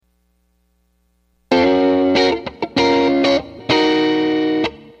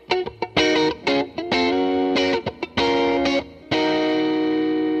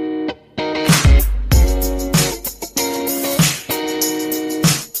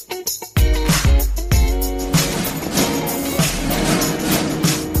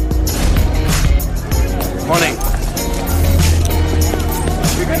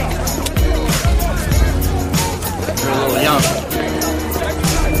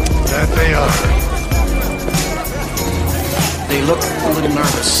They look a little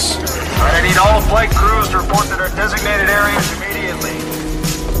nervous. All right, I need all flight crews to report to their designated areas immediately.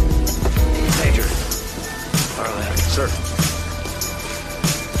 Major. Farland. Sir.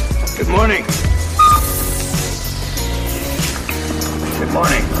 Good morning. Good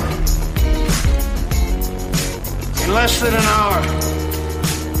morning. In less than an hour,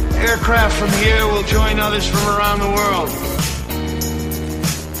 aircraft from here will join others from around the world.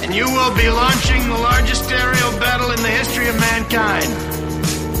 And you will be launching the largest aerial battle in the history of mankind.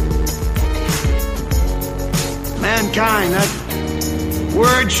 Mankind, that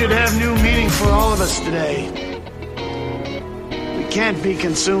word should have new meaning for all of us today. We can't be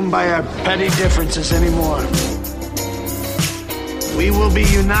consumed by our petty differences anymore. We will be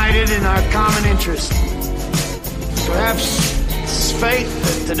united in our common interest. Perhaps it's fate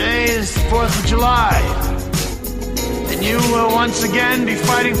that today is the 4th of July, and you will once again be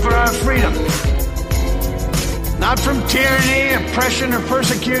fighting for our freedom. Not from tyranny, oppression, or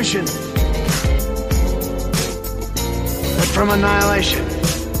persecution, but from annihilation.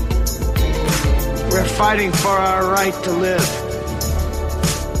 We're fighting for our right to live,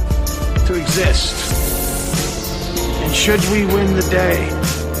 to exist. And should we win the day,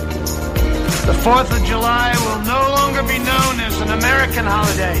 the 4th of July will no longer be known as an American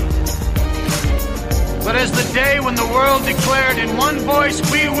holiday, but as the day when the world declared in one voice,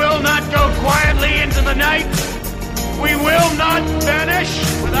 we will not go quietly into the night. We will not vanish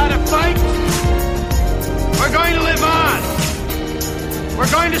without a fight. We're going to live on.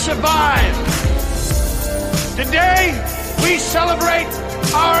 We're going to survive. Today, we celebrate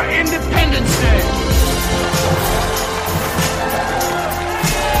our Independence Day.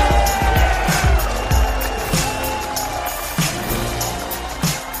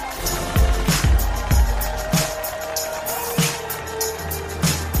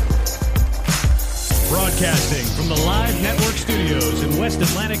 Broadcasting from the Live Network studios in West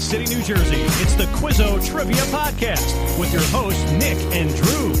Atlantic City, New Jersey, it's the Quizzo Trivia Podcast with your hosts, Nick and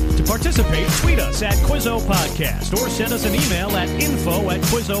Drew. To participate, tweet us at Quizzo Podcast or send us an email at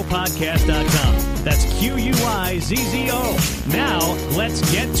info@QuizzoPodcast.com. That's QUIZZO. Now, let's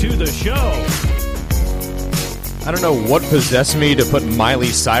get to the show. I don't know what possessed me to put Miley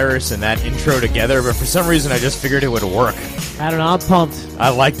Cyrus and that intro together, but for some reason I just figured it would work. I don't know, I'm pumped. I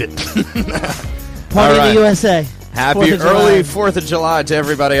liked it. Party in the USA. Happy early 4th of July to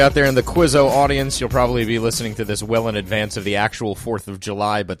everybody out there in the Quizzo audience. You'll probably be listening to this well in advance of the actual 4th of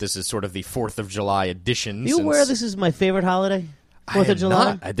July, but this is sort of the 4th of July edition. Are you aware this is my favorite holiday? 4th of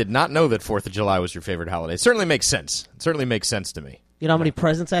July? I did not know that 4th of July was your favorite holiday. It certainly makes sense. It certainly makes sense to me. You know how many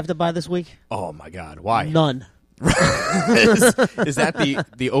presents I have to buy this week? Oh, my God. Why? None. is that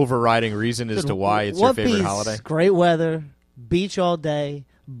the overriding reason as to why it's your favorite holiday? Great weather, beach all day,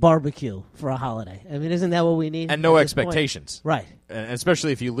 barbecue for a holiday. I mean, isn't that what we need? And no expectations. Right. And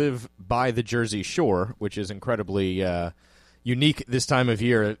especially if you live by the Jersey Shore, which is incredibly unique this time of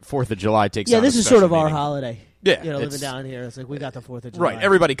year. 4th of July takes on a this is special sort of our meaning. holiday. Yeah. Living down here, it's like we got the 4th of July. Right.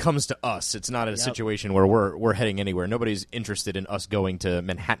 Everybody comes to us. It's not a situation where we're heading anywhere. Nobody's interested in us going to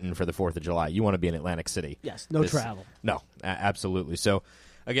Manhattan for the 4th of July. You want to be in Atlantic City. Yes. No travel. No. Absolutely. So,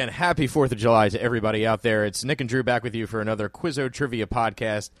 again, happy 4th of July to everybody out there. It's Nick and Drew back with you for another Quizzo Trivia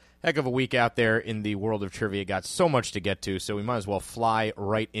Podcast. Heck of a week out there in the world of trivia. Got so much to get to, so we might as well fly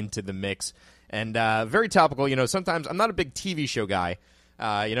right into the mix. And very topical. Sometimes I'm not a big TV show guy.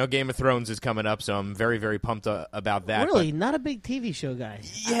 Game of Thrones is coming up, so I'm very, very pumped about that. Really? Not a big TV show guy?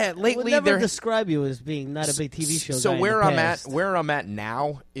 Yeah, lately I would never describe you as being not a big TV show guy. So where I'm at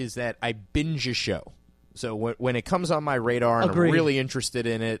now is that I binge a show. So when it comes on my radar and I'm really interested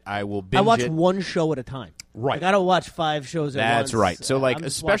in it, I will binge it. I watch one show at a time. Right. I don't watch 5 shows at once. That's right. So,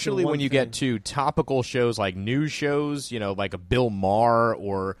 especially when you get to topical shows like news shows, like a Bill Maher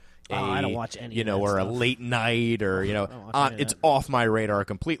or I don't watch any or stuff. a late night or, it's off my radar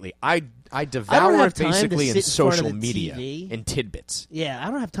completely. I devour it basically in social media, in tidbits. Yeah,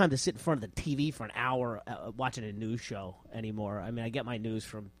 I don't have time to sit in front of the TV for an hour watching a news show anymore. I mean, I get my news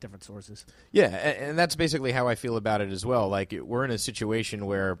from different sources. Yeah, and that's basically how I feel about it as well. Like, we're in a situation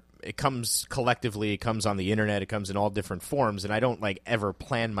where it comes collectively, it comes on the internet, it comes in all different forms, and I don't, ever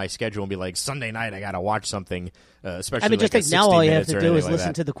plan my schedule and be like, Sunday night I got to watch something, especially just think now all you have to do is listen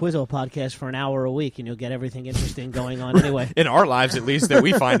like to the Quizzo podcast for an hour a week, and you'll get everything interesting going on anyway. In our lives, at least, that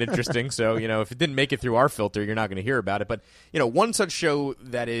we find interesting. So, if it didn't make it through our filter, you're not going to hear about it. But, one such show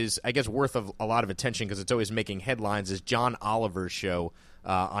that is, I guess, worth a lot of attention because it's always making headlines is John Oliver's show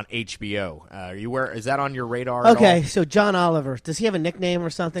on HBO. Are you aware? Is that on your radar? Okay, at all? so John Oliver, does he have a nickname or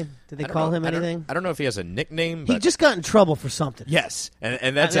something? Did they call him anything? I don't know if he has a nickname. But he just got in trouble for something. Yes,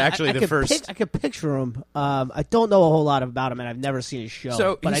 and that's actually the first. I could picture him. I don't know a whole lot about him, and I've never seen his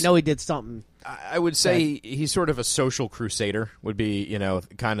show. But I know he did something. I would say he's sort of a social crusader. Would be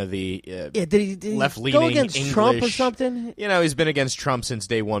kind of the did he left-leaning go against English, Trump or something? He's been against Trump since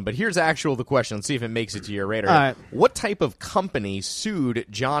day one. But here's the question. Let's see if it makes it to your radar. All right. What type of company sued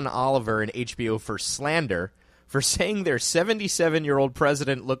John Oliver and HBO for slander for saying their 77-year-old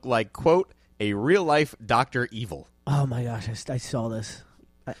president looked like, quote, a real-life Dr. Evil? Oh, my gosh. I saw this.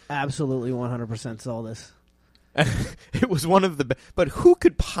 I absolutely 100% saw this. It was one of the but who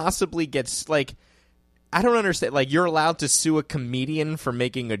could possibly get, like, I don't understand. Like, you're allowed to sue a comedian for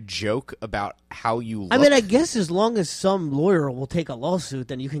making a joke about how you look? I mean, I guess as long as some lawyer will take a lawsuit,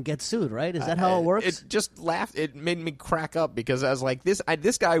 then you can get sued, right? Is that how it works? It just laughed. It made me crack up because I was like,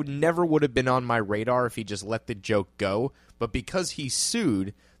 this guy never would have been on my radar if he just let the joke go. But because he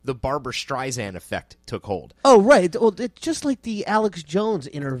sued, the Barbra Streisand effect took hold. Oh, right. Well, it's just like the Alex Jones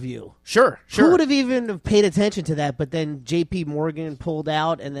interview. Sure. Who would have even paid attention to that? But then J.P. Morgan pulled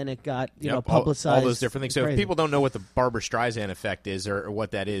out, and then it got publicized. All those different things. So if people don't know what the Barbra Streisand effect is or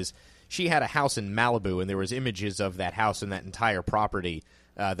what that is, she had a house in Malibu, and there was images of that house and that entire property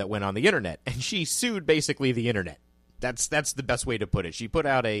that went on the Internet. And she sued basically the Internet. That's the best way to put it. She put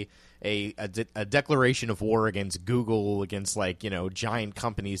out a declaration of war against Google, against giant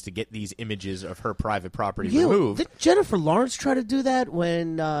companies to get these images of her private property removed. Did Jennifer Lawrence try to do that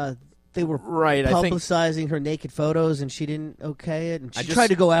when they were publicizing her naked photos and she didn't okay it? And she tried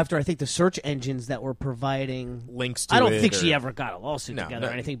to go after, I think, the search engines that were providing links to it. I don't think she ever got a lawsuit together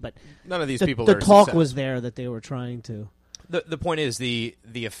or anything, but none of these people the talk was there that they were trying to. The point is the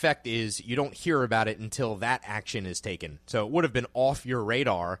effect is you don't hear about it until that action is taken. So it would have been off your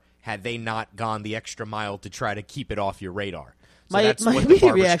radar had they not gone the extra mile to try to keep it off your radar. So my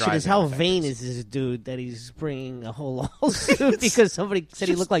immediate reaction is how vain is this dude that he's bringing a whole lawsuit because somebody said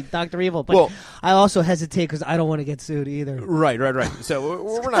he looked like Dr. Evil. But I also hesitate because I don't want to get sued either. Right. So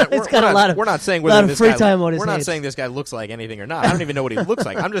we're not saying whether we're not saying this guy looks like anything or not. I don't even know what he looks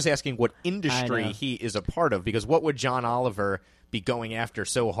like. I'm just asking what industry he is a part of, because what would John Oliver be going after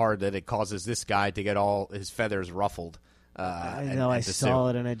so hard that it causes this guy to get all his feathers ruffled? I know, I saw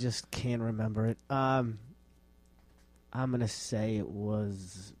it and I just can't remember it. I'm going to say it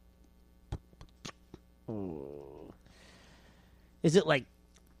was... Is it like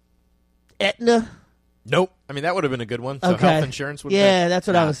Aetna? Nope. I mean, that would have been a good one. So health insurance would have been... that's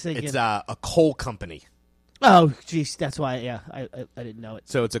what I was thinking. It's a coal company. Oh, geez. That's why, I didn't know it.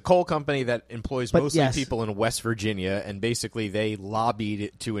 So it's a coal company that employs mostly people in West Virginia, and basically they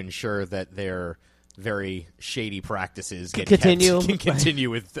lobbied to ensure that their very shady practices can continue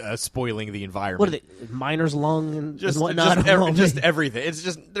with spoiling the environment. What are they, miner's lung and whatnot? Just everything. It's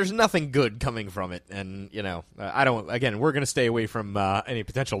just there's nothing good coming from it, and I don't. Again, we're going to stay away from any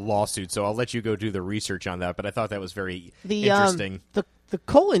potential lawsuits, so I'll let you go do the research on that. But I thought that was very interesting. The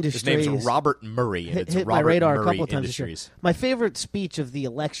coal industry. His name's Robert Murray, and it's hit Robert my radar Murray a couple of times Industries. My favorite speech of the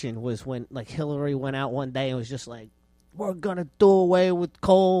election was when Hillary went out one day and was just like, "We're going to do away with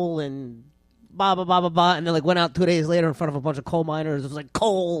coal and." Blah, blah, blah, blah, blah, and then went out 2 days later in front of a bunch of coal miners. It was like,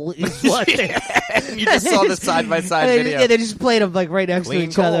 coal is what? You just saw the side-by-side video. Yeah, they just played them right next to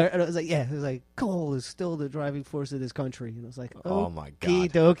each coal. other. And it was like, coal is still the driving force of this country. And it was like, oh my God.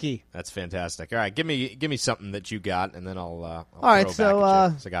 Okie-dokie. That's fantastic. All right, give me something that you got, and then I'll all right, throw back at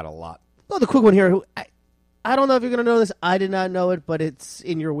you, 'cause I got a lot. Well, the quick one here. I don't know if you're going to know this. I did not know it, but it's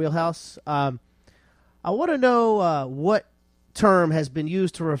in your wheelhouse. I want to know what term has been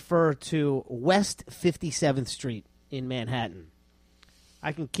used to refer to West 57th Street in Manhattan.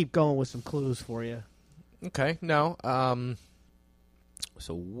 I can keep going with some clues for you. Okay, no.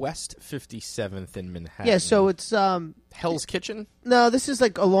 So West 57th in Manhattan. Yeah, so it's Hell's Kitchen? No, this is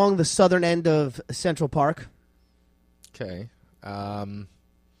like along the southern end of Central Park. Okay. No,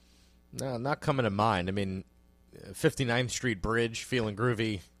 not coming to mind. I mean, 59th Street Bridge, feeling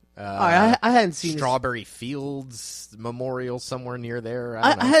groovy. I hadn't seen Strawberry Fields Memorial somewhere near there.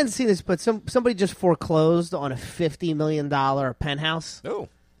 I hadn't seen this, but somebody just foreclosed on a $50 million penthouse. Oh.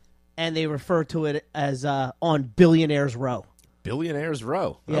 And they refer to it as on Billionaires Row. Billionaires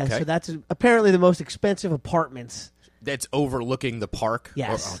Row. Yeah, okay. So that's apparently the most expensive apartments. That's overlooking the park?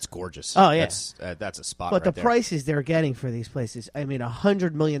 Yes. Oh, it's gorgeous. Oh, yeah. That's a spot But right the prices they're getting for these places, I mean,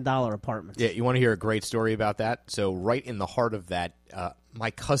 $100 million apartments. Yeah, you want to hear a great story about that? So right in the heart of that, my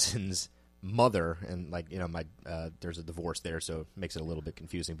cousins mother, and my there's a divorce there, so it makes it a little bit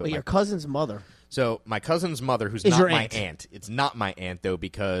confusing. But your cousin's mother. So my cousin's mother, who's Is not your my aunt. aunt. It's not my aunt though,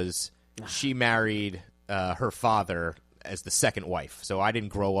 because she married her father as the second wife. So I didn't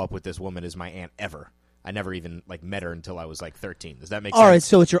grow up with this woman as my aunt ever. I never even met her until I was 13. Does that make sense? All right,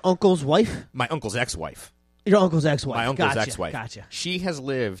 so it's your uncle's wife? My uncle's ex-wife. Your uncle's ex-wife. My uncle's Gotcha, ex-wife. Gotcha. She has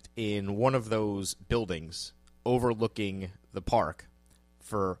lived in one of those buildings overlooking the park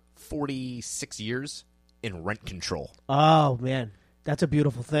for 46 years in rent control. Oh, man. That's a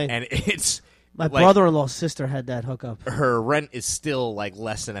beautiful thing. And it's... My brother-in-law's sister had that hookup. Her rent is still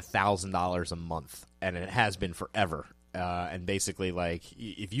less than $1,000 a month, and it has been forever. And basically,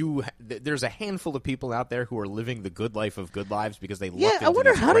 there's a handful of people out there who are living the good life of good lives because they Yeah, I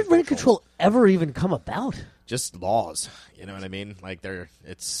wonder how did rent control ever even come about? Just laws, you know what I mean?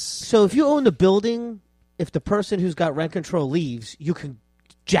 So if you own the building, if the person who's got rent control leaves, you can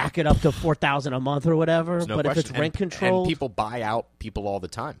jack it up to $4,000 a month or whatever. No but question. if it's rent control, and people buy out people all the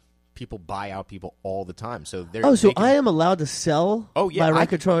time. People buy out people all the time. So they're I am allowed to sell my rent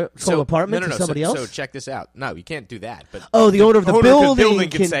control apartment to somebody else? So check this out. No, you can't do that. But the owner of the building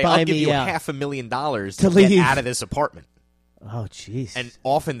can say, buy I'll give me you out. $500,000 To to get leave. out of this apartment. Oh, jeez. And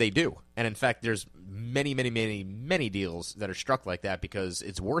often they do. And in fact, there's many, many, many, many deals that are struck like that because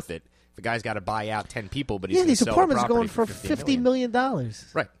it's worth it. The guy's got to buy out 10 people, but he's going to these sell the apartments are property going for $50 million.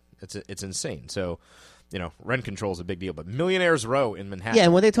 Right. It's insane. So, rent control is a big deal. But Millionaires Row in Manhattan. Yeah,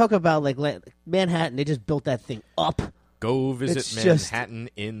 and when they talk about Manhattan, they just built that thing up. Go visit It's Manhattan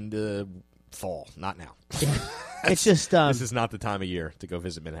in the fall. Not now. It's just this is not the time of year to go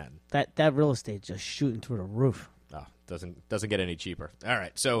visit Manhattan. that real estate just shooting through the roof. Oh, doesn't get any cheaper. All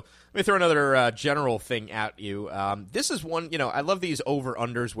right, so let me throw another general thing at you. This is one, I love these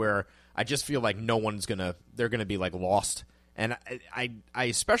over-unders where I just feel like they're gonna be lost. And I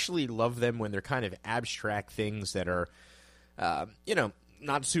especially love them when they're kind of abstract things that are,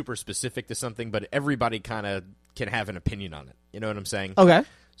 not super specific to something, but everybody kind of can have an opinion on it. You know what I'm saying? Okay.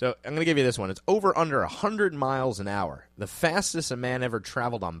 So I'm going to give you this one. It's over under 100 miles an hour. The fastest a man ever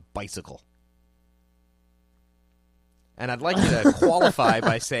traveled on bicycle. And I'd like you to qualify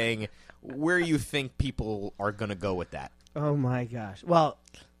by saying where you think people are going to go with that. Oh, my gosh. Well,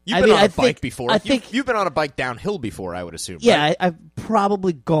 You've been on a bike before. I think you've been on a bike downhill before, I would assume. Yeah, right? I've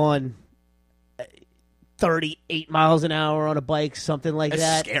probably gone 38 miles an hour on a bike, something like That's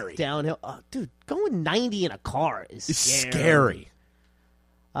that. scary. Downhill. Oh, dude, going 90 in a car is It's scary.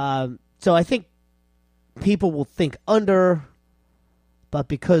 scary. So I think people will think under, but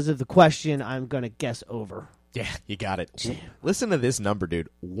because of the question, I'm going to guess over. Yeah, you got it. Listen to this number, dude.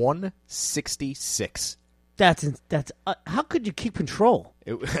 166. That's how could you keep control?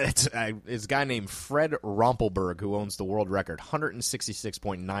 It's a guy named Fred Rompelberg who owns the world record,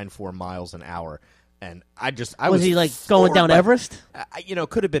 166.94 miles an hour. And I was he going down Everest?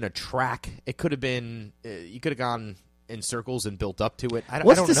 Could have been a track. It could have been. You could have gone in circles and built up to it. I don't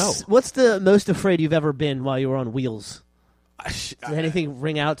know. What's the most afraid you've ever been while you were on wheels? Does anything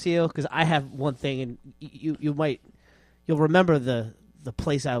ring out to you? Because I have one thing, and you'll remember the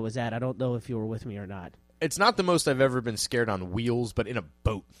place I was at. I don't know if you were with me or not. It's not the most I've ever been scared on wheels, but in a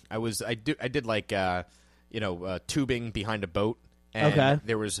boat. I did tubing behind a boat, and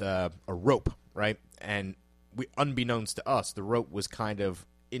there was a rope, right? And unbeknownst to us, the rope was kind of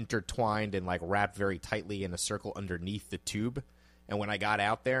intertwined and wrapped very tightly in a circle underneath the tube. And when I got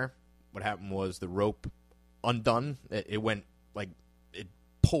out there, what happened was the rope undone. It went it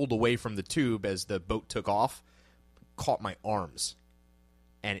pulled away from the tube as the boat took off, caught my arms,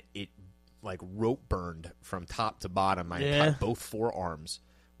 and it rope burned from top to bottom. Both forearms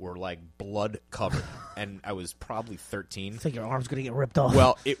were blood covered, and I was probably 13. I think your arm's gonna get ripped off.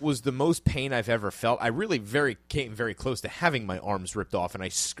 Well, it was the most pain I've ever felt. I really came very close to having my arms ripped off, and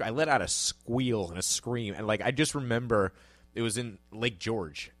I let out a squeal and a scream, and I just remember it was in Lake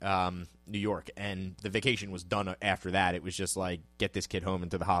George, New York, and the vacation was done after that. It was just get this kid home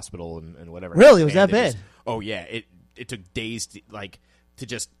into the hospital and whatever. Really, it was that bad? Oh yeah, it took days to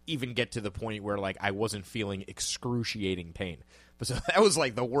just even get to the point where I wasn't feeling excruciating pain. But so that was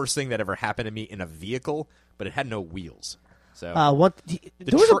the worst thing that ever happened to me in a vehicle, but it had no wheels. So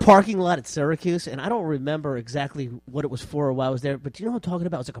there was a parking lot at Syracuse, and I don't remember exactly what it was for while I was there. But do you know what I'm talking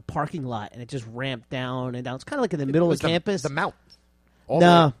about? It's a parking lot, and it just ramped down and down. It's kind of in the middle of campus. The Mount.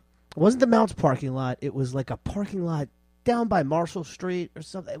 No, it wasn't the Mount's parking lot. It was a parking lot down by Marshall Street or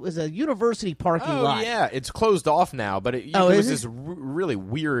something. It was a university parking lot. Oh, yeah. It's closed off now, but it was this really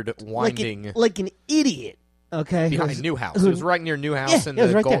weird winding. Like an idiot, okay? Behind Newhouse. It was right near Newhouse. Yeah, it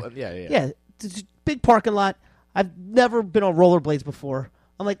was right there. Yeah. Yeah, it's a big parking lot. I've never been on rollerblades before.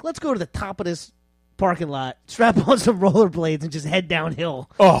 I'm like, let's go to the top of this parking lot, strap on some rollerblades, and just head downhill.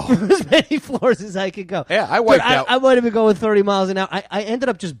 Oh. As many floors as I could go. Yeah, I wiped out. I might have been going 30 miles an hour. I ended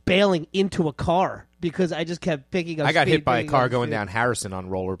up just bailing into a car because I just kept picking up I got speed, hit by a picking car up going speed. down Harrison on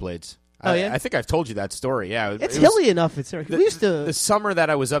rollerblades. Oh, yeah? I think I've told you that story. Yeah, It's it was- hilly enough. It's we used to. The summer that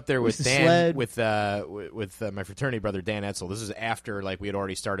I was up there with used to Dan, sled. with my fraternity brother Dan Etzel. This is after we had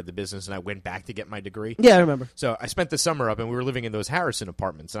already started the business, and I went back to get my degree. Yeah, I remember. So I spent the summer up, and we were living in those Harrison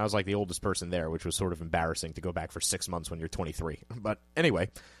apartments, and I was like the oldest person there, which was sort of embarrassing to go back for 6 months when you're 23. But anyway,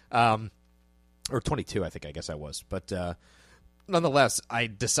 or 22, I guess I was. But nonetheless, I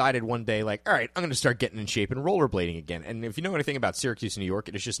decided one day, all right, I'm going to start getting in shape and rollerblading again. And if you know anything about Syracuse, New York,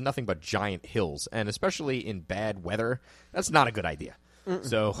 it is just nothing but giant hills. And especially in bad weather, that's not a good idea.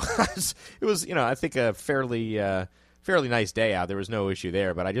 So it was, I think a fairly nice day out. There was no issue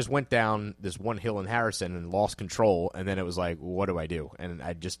there. But I just went down this one hill in Harrison and lost control. And then it was like, what do I do? And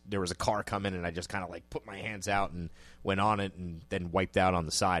there was a car coming, and I just kind of put my hands out and went on it and then wiped out on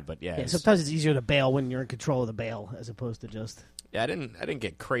the side. But yeah, Sometimes it's easier to bail when you're in control of the bail as opposed to just. Yeah, I didn't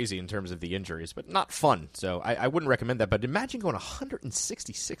get crazy in terms of the injuries, but not fun. So I wouldn't recommend that. But imagine going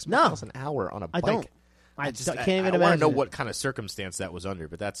 166 miles an hour on a bike. I can't even I imagine. want to know what kind of circumstance that was under,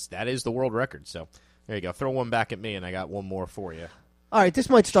 but that is the world record. So there you go. Throw one back at me, and I got one more for you. All right, this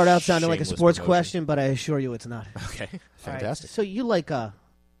might start out sounding like a Shameless sports promotion. question, but I assure you it's not. Okay, All right, fantastic. so you like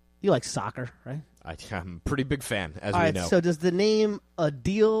soccer, right? I'm a pretty big fan, as All we right. know. So does the name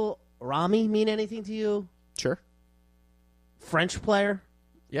Adil Rami mean anything to you? Sure. French player.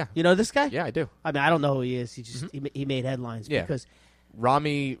 Yeah. You know this guy? Yeah, I do. I mean, I don't know who he is. He just he made headlines Yeah. because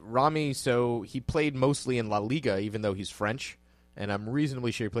Rami, so he played mostly in La Liga, even though he's French, and I'm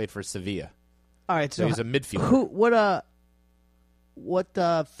reasonably sure he played for Sevilla. all right. So he's a midfielder.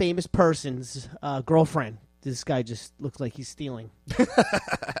 What famous person's girlfriend? This guy just looks like he's stealing.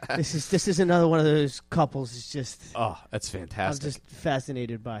 This is another one of those couples. It's just Oh, that's I'm fantastic. just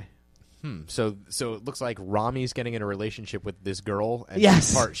fascinated by. So it looks like Rami's getting in a relationship with this girl, and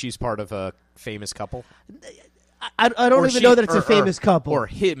Yes. she's part of a famous couple. I don't even know that it's a famous couple. Or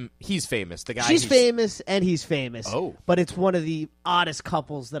he's famous. The guy. She's famous and he's famous. Oh. But it's one of the oddest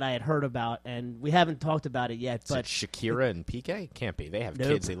couples that I had heard about, and we haven't talked about it yet. Is it But Shakira and Piqué? Can't be. They have Nope.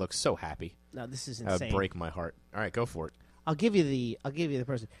 kids. They look so happy. no, this is That insane. would break my heart. All right, go for it. I'll give you the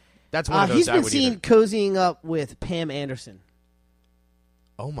person. That's one of those He's I been would seen even. cozying up with Pam Anderson.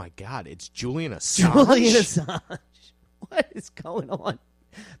 Oh my God! It's Julian Assange. Julian Assange. What is going on?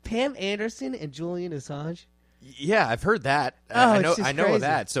 Pam Anderson and Julian Assange. Yeah, I've heard that. Oh, I it's know. just I know crazy. of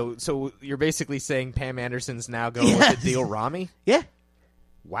that. So you're basically saying Pam Anderson's now going Yes. with Adil Rami? Yeah.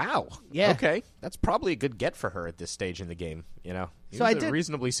 Wow. Yeah. Okay, that's probably a good get for her at this stage in the game. He So was I a did-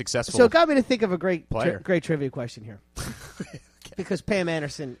 reasonably successful. So it got me to think of a great Player. great trivia question here. Because Pam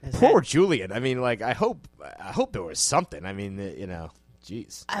Anderson has Poor had, Julian. I mean, I hope there was something. I mean,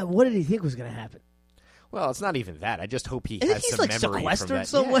 jeez. what did he think was going to happen? Well, it's not even that. I just hope he Isn't has he, some like, memory sequestered from that.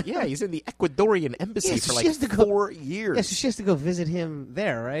 somewhere? Yeah, he's in the Ecuadorian embassy Yeah, for so like she has to go- 4 years. Yeah, so she has to go visit him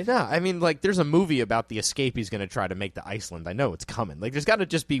there, right? Yeah, I mean, there's a movie about the escape he's going to try to make to Iceland. I know it's coming. There's got to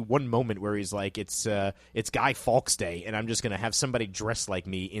just be one moment where he's like, it's Guy Fawkes Day, and I'm just going to have somebody dressed like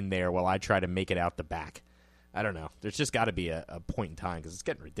me in there while I try to make it out the back. I don't know. There's just got to be a point in time because it's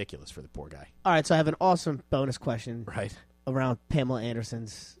getting ridiculous for the poor guy. All right, so I have an awesome bonus question Right. around Pamela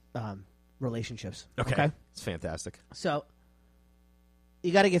Anderson's relationships. Okay. It's fantastic. So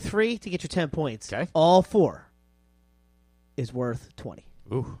you got to get 3 to get your 10 points. Okay. All 4 is worth 20.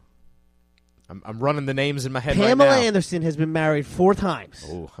 Ooh. I'm running the names in my head Pamela right now. Anderson has been married 4 times.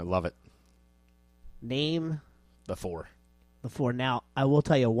 Ooh, I love it. Name The 4. the 4. Now, I will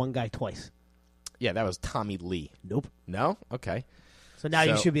tell you one guy twice. Yeah, that was Tommy Lee. Nope. No? Okay. So now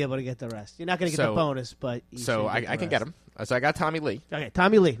you So- should be able to get the rest. You're not going to get so- the bonus, but you So should I can get him. So I got Tommy Lee. Okay,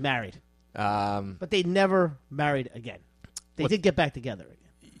 Tommy Lee, married. Um, But they never married again. They did get back together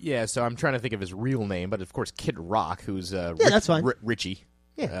again. yeah, so I'm trying to think of his real name, but of course Kid Rock, who's that's fine. Richie.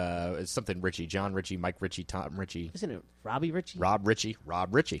 Yeah. It's something Richie. John Richie, Mike Richie, Tom Richie. Isn't it Robbie Richie? Rob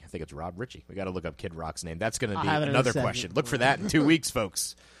Richie. I think it's Rob Richie. We got to look up Kid Rock's name. That's going to I'll be have it in a another second. question. Look for that in 2 weeks,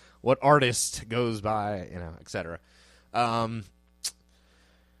 folks. What artist goes by, etc.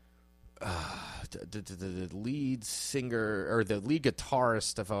 The lead singer or the lead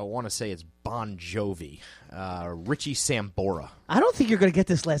guitarist, if I want to say, it's Bon Jovi. Richie Sambora. I don't think you're going to get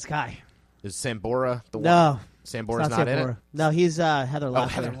this last guy. Is Sambora the one? No. Sambora's It's not in it? Sambora. No, he's Heather Locklear. Oh,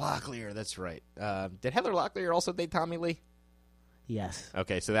 Heather Locklear. That's right. Did Heather Locklear also date Tommy Lee? Yes.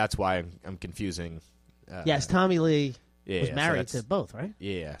 Okay, so that's why I'm confusing. Yes, Tommy Lee yeah, was so married that's- to both, right?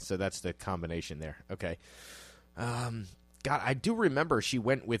 Yeah, so that's the combination there. Okay. God, I do remember she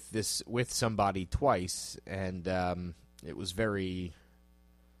went with somebody twice, and it was very.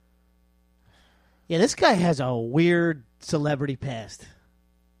 Yeah, this guy has a weird celebrity past.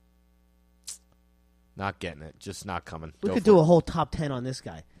 Not getting it. Just not coming. We could do a whole top 10 on this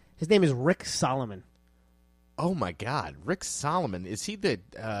guy. His name is Rick Solomon. Oh, my God. Rick Solomon. Is he the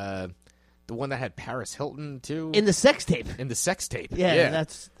one that had Paris Hilton, too? In the sex tape. In the sex tape. Yeah.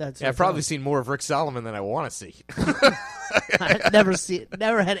 That's Yeah, I've probably seen more of Rick Solomon than I want to see. I've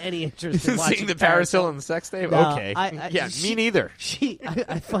never had any interest in watching seeing the Paris Hilton sex tape? No, okay. Me neither.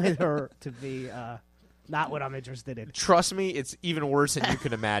 I find her to be not what I'm interested in. Trust me, it's even worse than you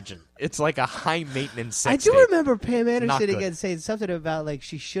can imagine. It's like a high-maintenance sex I do tape. remember Pam Anderson again saying something about like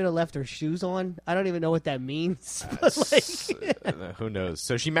she should have left her shoes on. I don't even know what that means. But Who knows?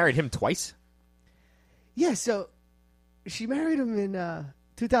 So she married him twice? Yeah, so she married him in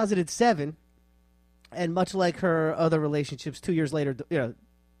 2007, and much like her other relationships, 2 years later,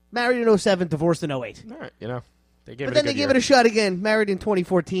 married in 2007, divorced in 2008. All right, they gave But it then a they good gave year. it a shot again. Married in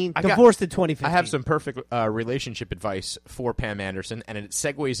 2014, divorced in 2015. I have some perfect relationship advice for Pam Anderson, and it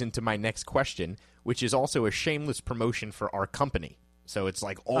segues into my next question, which is also a shameless promotion for our company. So it's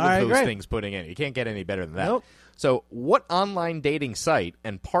like all of those things putting in. You can't get any better than that. Nope. So what online dating site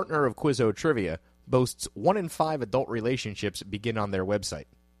and partner of Quizzo Trivia boasts 1 in 5 adult relationships begin on their website?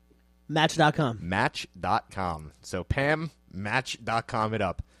 Match.com. Match.com. So Pam, Match.com it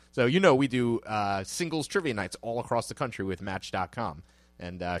up. So we do singles trivia nights all across the country with Match.com.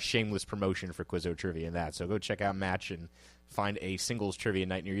 And shameless promotion for Quizzo Trivia and that. So go check out Match and find a singles trivia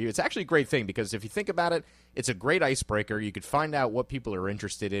night near you. It's actually a great thing because if you think about it, it's a great icebreaker. You could find out what people are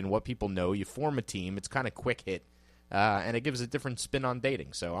interested in, what people know. You form a team. It's kind of quick hit. And it gives a different spin on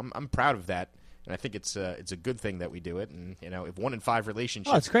dating. So I'm proud of that. And I think it's a good thing that we do it. And, if 1 in 5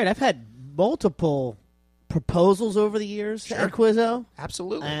 relationships. Oh, it's great. I've had multiple proposals over the years at Quizzo.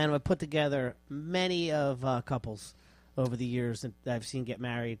 Absolutely. And I've put together many of couples over the years that I've seen get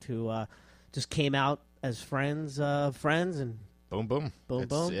married who just came out as friends, and boom, boom.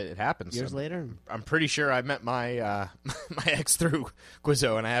 It happens. Years later. I'm pretty sure I met my my ex through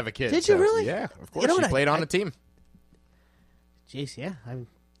Quizzo, and I have a kid. Did you really? Yeah, of course. She played on the team. Jeez, yeah.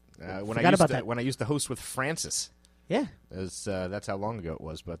 When I used to host with Francis. Yeah. That's how long ago it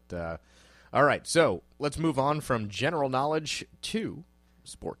was. But all right, so let's move on from general knowledge to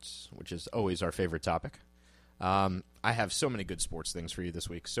sports, which is always our favorite topic. I have so many good sports things for you this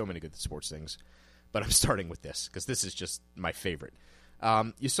week, so many good sports things. But I'm starting with this because this is just my favorite.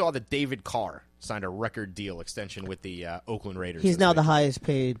 You saw that David Carr signed a record deal extension with the Oakland Raiders. He's now the highest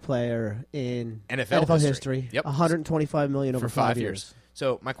paid player in NFL history. Yep. $125 million over 5 years.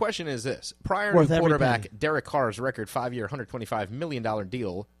 So my question is this. Prior Worth to every quarterback penny. Derek Carr's record 5-year, $125 million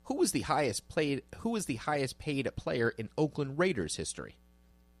deal, who was the highest paid player in Oakland Raiders history?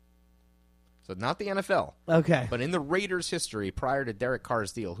 So not the NFL. Okay. But in the Raiders history, prior to Derek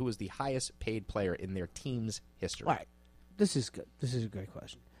Carr's deal, who was the highest paid player in their team's history? All right. This is good. This is a great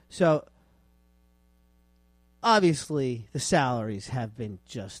question. So, obviously, the salaries have been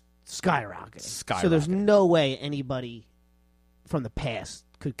just skyrocketing. So there's no way anybody from the past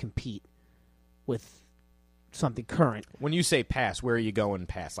could compete with something current. When you say past, where are you going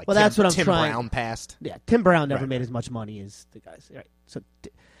past? Like that's what I'm Tim trying. Brown past? Yeah, Tim Brown never made as much money as the guys. Right. So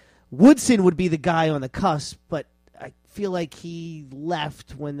Woodson would be the guy on the cusp, but I feel like he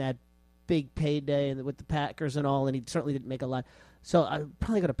left when that big payday with the Packers and all, and he certainly didn't make a lot. So I'm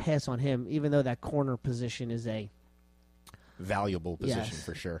probably going to pass on him, even though that corner position is a valuable position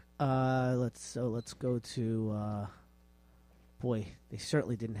for sure. Let's go to boy. They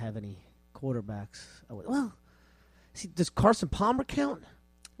certainly didn't have any quarterbacks. Well, see, does Carson Palmer count?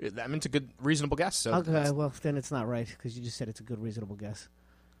 I mean, it's a good, reasonable guess. So okay, well then it's not right because you just said it's a good, reasonable guess.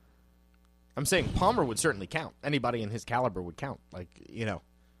 I'm saying Palmer would certainly count. Anybody in his caliber would count. But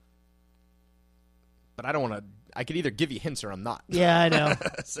I don't want to. I could either give you hints or I'm not. Yeah, I know.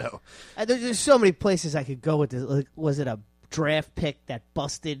 So there's so many places I could go with this. Like, was it a draft pick that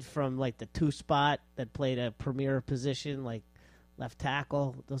busted from like the 2 spot that played a premier position like left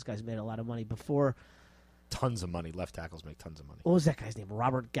tackle? Those guys made a lot of money before. Tons of money. Left tackles make tons of money. What was that guy's name?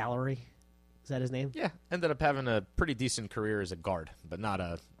 Robert Gallery? Is that his name? Yeah. Ended up having a pretty decent career as a guard, but not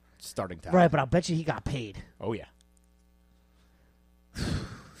a starting tackle. Right, but I'll bet you he got paid. Oh, yeah.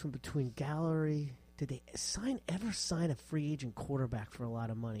 So between Gallery, did they ever sign a free agent quarterback for a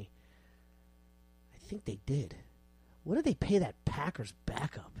lot of money? I think they did. What did they pay that Packers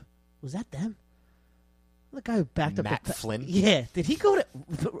backup? Was that them? The guy who backed up Matt Flynn? Yeah. Did he go to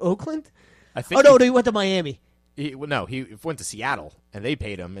Oakland? I think no, he went to Miami. He went to Seattle, and they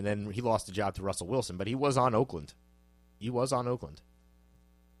paid him, and then he lost the job to Russell Wilson, but he was on Oakland. He was on Oakland.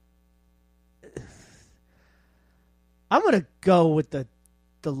 I'm going to go with the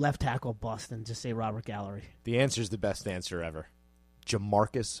left tackle bust and just say Robert Gallery. The answer is the best answer ever.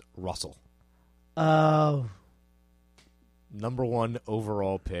 Jamarcus Russell. Oh. Number 1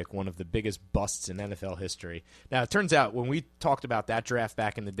 overall pick, one of the biggest busts in NFL history. Now, it turns out when we talked about that draft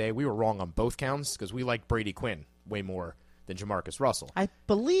back in the day, we were wrong on both counts because we liked Brady Quinn way more than Jamarcus Russell. I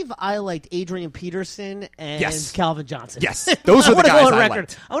believe I liked Adrian Peterson and Yes. Calvin Johnson. Yes, those were the guys I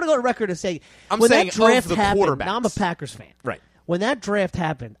liked. I want to go on record and say, I'm when saying that draft of the happened, quarterbacks. now I'm a Packers fan. Right. When that draft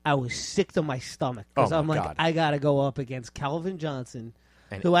happened, I was sick to my stomach because Oh, I'm my like, God. I got to go up against Calvin Johnson,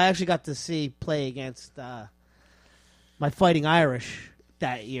 And- who I actually got to see play against my Fighting Irish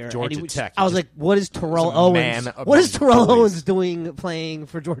that year. Georgia And Tech. I was Just like, what is Terrell was a Owens? man What is among Terrell boys. Owens doing playing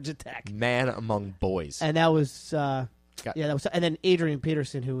for Georgia Tech? Man among boys. And that was, Got- that was, and then Adrian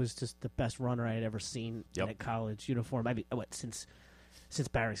Peterson, who was just the best runner I had ever seen Yep. in a college uniform. I mean, since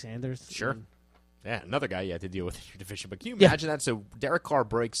Barry Sanders? Sure. Yeah, another guy you had to deal with in your division. But can you Yeah. imagine that? So Derek Carr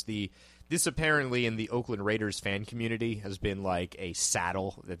breaks this apparently in the Oakland Raiders fan community has been like a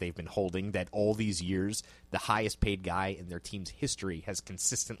saddle that they've been holding that all these years, the highest paid guy in their team's history has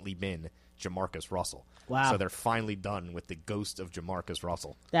consistently been Jamarcus Russell. Wow. So they're finally done with the ghost of Jamarcus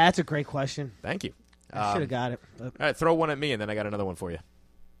Russell. That's a great question. Thank you. I should have got it. But, All right, throw one at me, and then I got another one for you.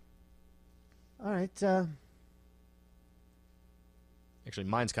 all right. Actually,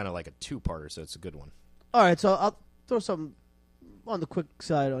 mine's kind of like a two-parter, so it's a good one. All right, so I'll throw something on the quick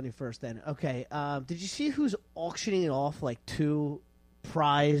side on you first then. Okay, did you see who's auctioning off like 2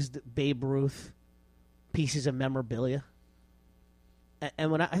 prized Babe Ruth pieces of memorabilia?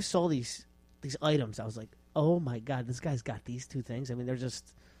 And when I saw these items, I was like, oh my God, this guy's got these 2 things. I mean, they're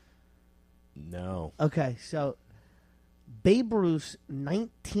just... No. Okay, so Babe Ruth's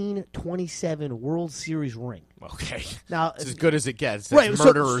 1927 World Series ring. Okay. Now, It's as good as it gets. That's right,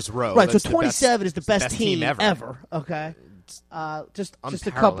 Murderer's Row. Right, so That's the 27 is the best team team ever. Okay, just a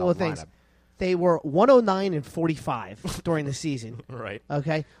unparalleled couple of things. lineup. They were 109 and 45 during the season. Right.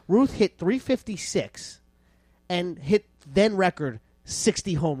 Okay, Ruth hit 356 and hit then record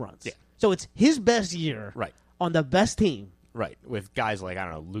 60 home runs. Yeah. So it's his best year. Right. On the best team. Right. With guys like, I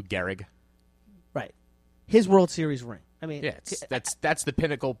don't know, Lou Gehrig. Right. His World Series ring. I mean, Yeah, that's the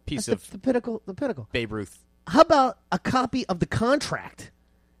pinnacle piece that's of the pinnacle. The pinnacle. Babe Ruth. How about a copy of the contract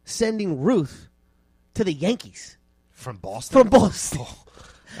sending Ruth to the Yankees From Boston? from Boston?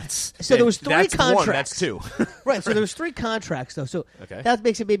 So there was 3 that's contracts. One, that's 2. Right, so there was 3 contracts, though. So Okay. that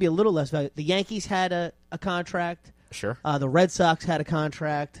makes it maybe a little less valuable. The Yankees had a contract. Sure. The Red Sox had a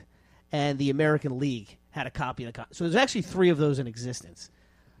contract. And the American League had a copy of the contract. So there's actually 3 of those in existence.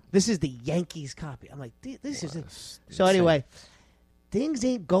 This is the Yankees copy. I'm like, this is it. So anyway, things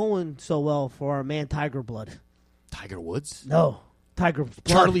ain't going so well for our man Tiger Blood. Tiger Woods? No. Tiger Blood.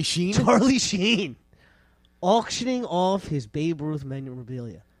 Charlie Sheen? Charlie Sheen. Auctioning off his Babe Ruth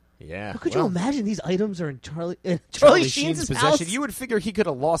memorabilia. Yeah. Could you imagine these items are in Charlie Sheen's possession? house? You would figure he could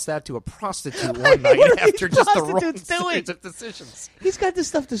have lost that to a prostitute mean, one night what are after these just the wrong prostitutes doing? series of decisions. He's got this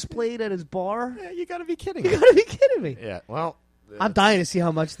stuff displayed at his bar. Yeah, you got to be kidding You me. gotta be kidding me. Yeah, well... I'm dying to see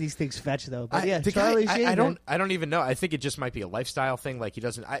how much these things fetch, though. But yeah, the Charlie guy, Sheen. I man. don't even know. I think it just might be a lifestyle thing. Like he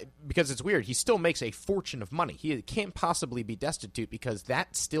doesn't, because it's weird. He still makes a fortune of money. He can't possibly be destitute because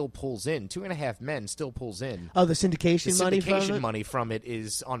that still pulls in. 2.5 Men still pulls in. Oh, the syndication The money syndication from it? money from it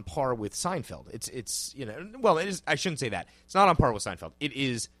is on par with Seinfeld. It's well, it is. I shouldn't say that. It's not on par with Seinfeld.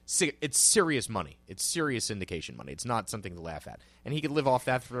 It's serious money. It's serious syndication money. It's not something to laugh at. And he could live off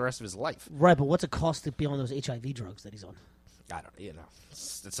that for the rest of his life. Right, but what's it cost to be on those HIV drugs that he's on? I don't,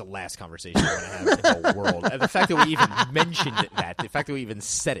 it's the last conversation we're going to have in the world. And the fact that we even mentioned that, the fact that we even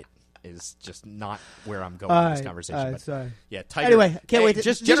said it, is just not where I'm going with this conversation. But, sorry. yeah, Tiger. Anyway, can't wait to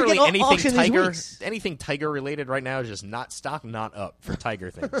just get generally auction these anything weeks. Tiger related right now is just not stock, not up for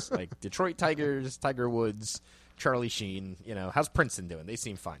Tiger things like Detroit Tigers, Tiger Woods, Charlie Sheen. How's Princeton doing? They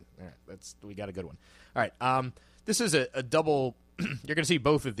seem fine. All right, we got a good one. All right, this is a double. You're going to see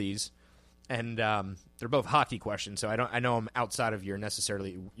both of these. And they're both hockey questions, so I know I'm outside of your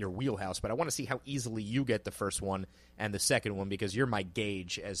wheelhouse, but I want to see how easily you get the first one and the second one because you're my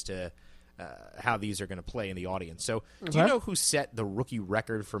gauge as to how these are going to play in the audience. So, do you know who set the rookie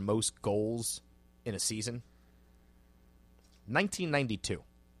record for most goals in a season? 1992.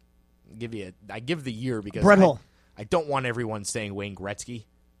 I give the year because Brett Hull. I don't want everyone saying Wayne Gretzky.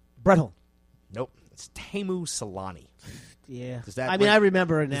 Brett Hull. Nope, it's Teemu Selanne. Yeah. I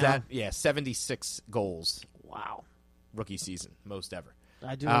remember it now. 76 goals. Wow. Rookie season, most ever.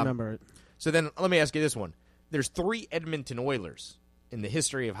 I do remember it. So then let me ask you this one. There's 3 Edmonton Oilers in the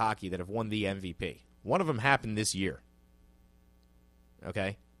history of hockey that have won the MVP. One of them happened this year.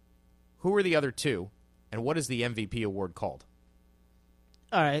 Okay, who are the other two, and what is the MVP award called?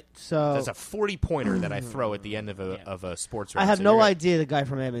 All right, so That's a 40-pointer that I throw at the end of a sports round. I have So no you're idea the guy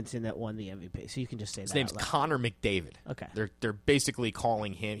from Edmonton that won the MVP, so you can just say His that. name's out loud. Connor McDavid. Okay. They're basically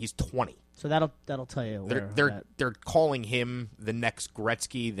calling him. He's 20. So that'll tell you. They're calling him the next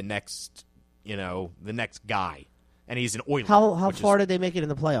Gretzky, the next guy, and he's an Oiler. How far did they make it in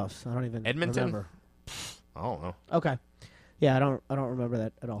the playoffs? I don't even Edmonton? remember. I don't know. Okay. Yeah, I don't remember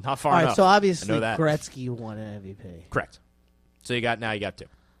that at all. Not far all right, enough. so obviously I know that. Gretzky won an MVP. Correct. So you got two.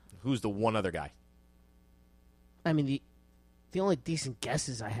 Who's the one other guy? I mean, the only decent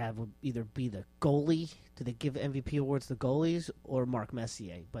guesses I have would either be the goalie. Do they give MVP awards to goalies or Marc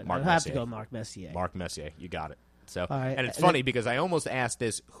Messier? But I have to go Marc Messier. Marc Messier, you got it. So, all right. And it's funny because I almost asked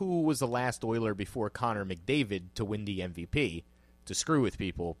this: who was the last Oiler before Connor McDavid to win the MVP? To screw with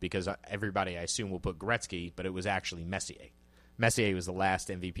people because everybody, I assume, will put Gretzky, but it was actually Messier. Messier was the last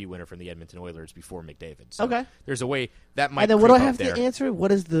MVP winner from the Edmonton Oilers before McDavid. So okay. There's a way that might. And then what do I have there. to answer?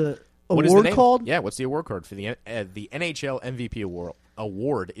 What is the What award is the name? called? Yeah, what's the award called for the NHL MVP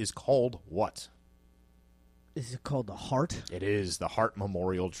award is called what? Is it called the Hart? It is the Hart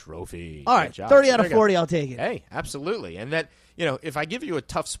Memorial Trophy. All right, 30 out of 40, I'll take it. Hey, absolutely. And that, if I give you a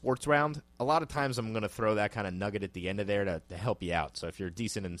tough sports round, a lot of times I'm going to throw that kind of nugget at the end of there to help you out. So if you're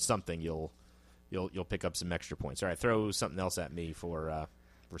decent in something, you'll pick up some extra points. All right, throw something else at me for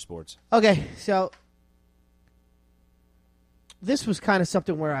sports. Okay, so this was kind of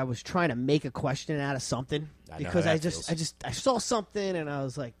something where I was trying to make a question out of something because I saw something and I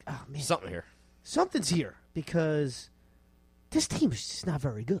was like, oh man, something's here because this team is just not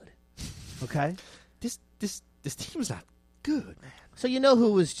very good. Okay, this team's not good, man. So you know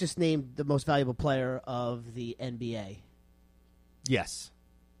who was just named the most valuable player of the NBA? Yes,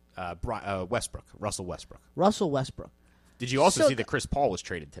 Westbrook, Russell Westbrook. Russell Westbrook. Did you also see that Chris Paul was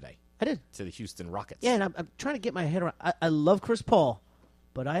traded today? I did. To the Houston Rockets. Yeah, and I'm trying to get my head around. I love Chris Paul,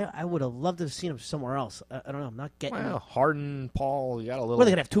 but I would have loved to have seen him somewhere else. I don't know. I'm not getting. Well, Harden, Paul, you got a little. What, are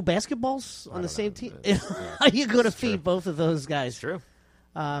they gonna have two basketballs on the same team? Are you going to feed both of those guys? It's true.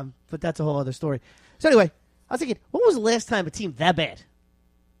 But that's a whole other story. So anyway, I was thinking, when was the last time a team that bad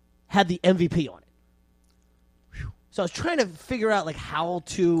had the MVP on it? Whew. So I was trying to figure out how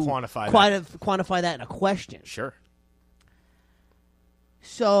to quantify that in a question. Sure.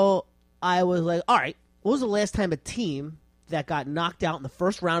 So I was like, all right, what was the last time a team that got knocked out in the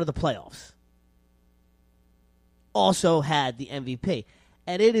first round of the playoffs also had the MVP?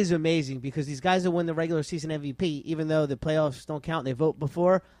 And it is amazing because these guys that win the regular season MVP, even though the playoffs don't count and they vote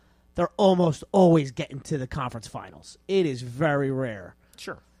before, they're almost always getting to the conference finals. It is very rare.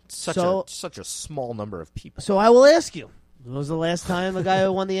 Sure. Such a small number of people. So I will ask you, when was the last time a guy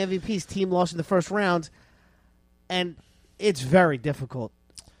who won the MVP's team lost in the first round? And it's very difficult.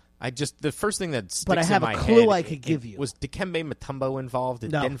 The first thing that sticks but I have in my a clue head I could give you. Was Dikembe Mutombo involved?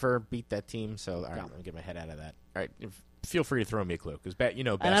 Did No. Denver beat that team? So all right, let me get my head out of that. All right, feel free to throw me a clue because and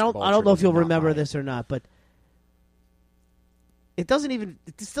I don't know if you'll remember this or not, but this doesn't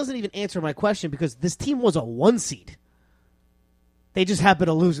even answer my question because this team was a 1 seed. They just happened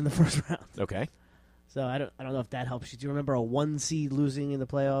to lose in the first round. Okay. So I don't know if that helps you. Do you remember a 1 seed losing in the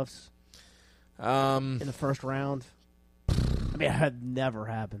playoffs? In the first round? I mean, that never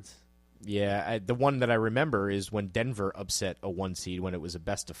happens. Yeah, the one that I remember is when Denver upset a 1 seed when it was a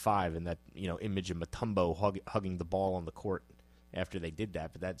best of 5, and that image of Mutombo hugging the ball on the court after they did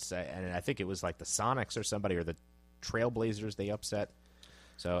that. But that's and I think it was like the Sonics or somebody or the Trailblazers they upset.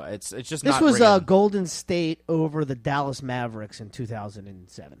 So it's just this not was ringing. Golden State over the Dallas Mavericks in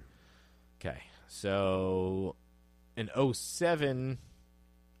 2007. Okay, so in 2007.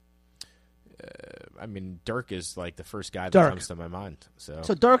 I mean, Dirk is like the first guy that comes to my mind. So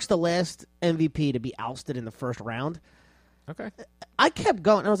Dirk's the last MVP to be ousted in the first round. Okay. I kept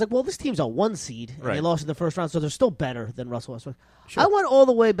going. I was like, well, this team's a 1 seed, and they lost in the first round, so they're still better than Russell Westbrook. Sure. I went all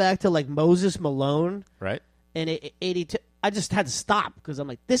the way back to Moses Malone. Right. And 82. I just had to stop because I'm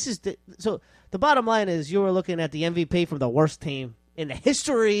like, this is the. So the bottom line is you were looking at the MVP from the worst team in the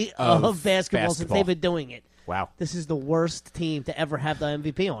history of basketball since they've been doing it. Wow. This is the worst team to ever have the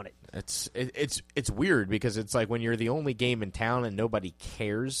MVP on it. It's weird because it's like when you're the only game in town and nobody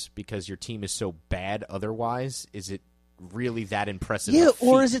cares because your team is so bad otherwise, is it really that impressive? Yeah,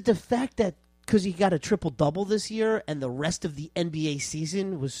 or is it the fact that because he got a triple-double this year and the rest of the NBA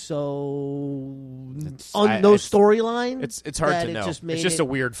season was so no storyline? It's hard to know. It's just a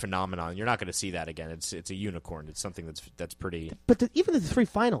weird phenomenon. You're not going to see that again. It's a unicorn. It's something that's pretty... But even the 3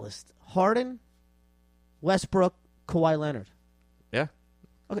 finalists, Harden, Westbrook, Kawhi Leonard. Yeah.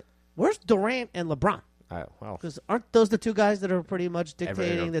 Okay, where's Durant and LeBron? Well, Because aren't those the two guys that are pretty much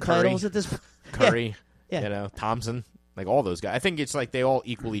dictating the titles at this point? Curry, Yeah. Thompson, like all those guys. I think it's like they all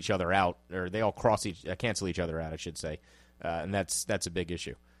equal each other out, or they all cancel each other out, I should say, and that's a big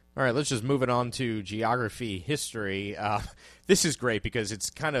issue. All right, let's just move it on to geography, history. This is great because it's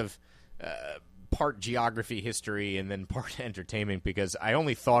kind of part geography, history, and then part entertainment, because I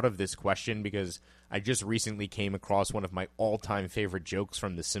only thought of this question because I just recently came across one of my all-time favorite jokes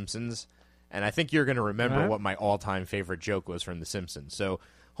from The Simpsons, and I think you're going to remember what my all-time favorite joke was from The Simpsons. So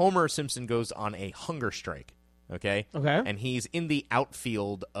Homer Simpson goes on a hunger strike, okay? And he's in the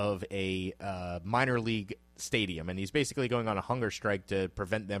outfield of a minor league stadium, and he's basically going on a hunger strike to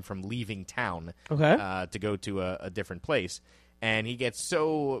prevent them from leaving town to go to a different place. And he gets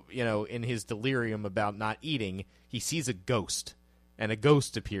so, in his delirium about not eating, he sees a ghost, and a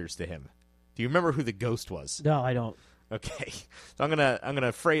ghost appears to him. Do you remember who the ghost was? No, I don't. Okay, so I'm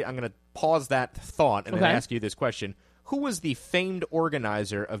gonna pause that thought and then ask you this question: who was the famed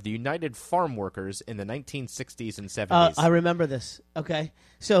organizer of the United Farm Workers in the 1960s and 70s? I remember this. Okay,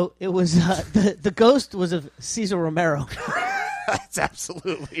 so it was the ghost was of Cesar Romero. That's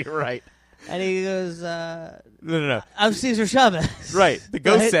absolutely right. And he goes, No. I'm Cesar Chavez. Right. The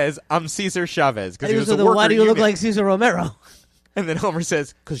ghost says, I'm Cesar Chavez. Because he was a worker why do you look unit. like Cesar Romero? And then Homer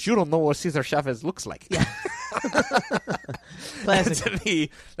says, because you don't know what Cesar Chavez looks like. Yeah. Classic. To me,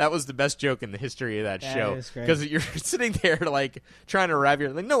 that was the best joke in the history of that show. Because you're sitting there trying to wrap your...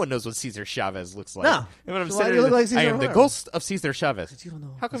 no one knows what Cesar Chavez looks like. No. And when I'm So sitting why do you look like Cesar I am Romero? the ghost of Cesar Chavez. You don't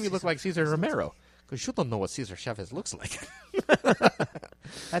know How come you look Cesar like Cesar Romero? Because you don't know what Cesar Chavez looks like.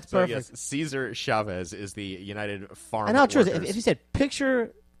 That's So perfect. yes, Cesar Chavez is the United Farm And how true is Workers. it? If you said,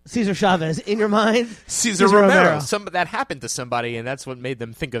 picture Cesar Chavez in your mind, Cesar Romero. That happened to somebody, and that's what made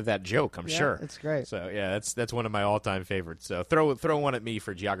them think of that joke, I'm sure. That's great. So, yeah, that's one of my all-time favorites. So throw one at me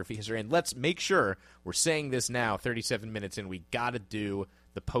for geography, history, and let's make sure we're saying this now, 37 minutes in, we got to do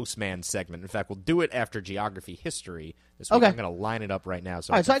the Postman segment. In fact, we'll do it after geography, history this week. Okay. I'm going to line it up right now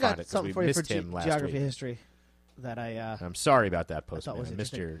so All I right, so I can find got it, 'cause something we for you for missed him last geography week. history that I... I'm sorry about that, Postman. was I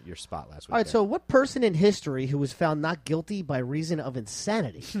missed interesting. your spot last week. All right, there. so what person in history who was found not guilty by reason of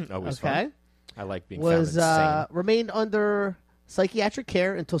insanity Always fun. I like being was found insane. remained under psychiatric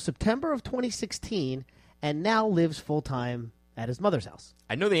care until September of 2016 and now lives full-time at his mother's house?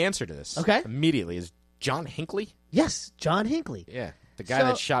 I know the answer to this. Okay. Immediately. Is John Hinckley? Yes, John Hinckley. Yeah. The guy So-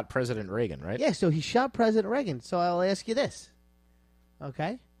 that shot President Reagan, right? Yeah, so he shot President Reagan. So I'll ask you this.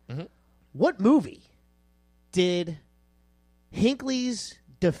 Okay? Mhm. What movie did Hinckley's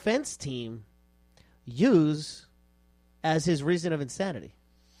defense team use as his reason of insanity?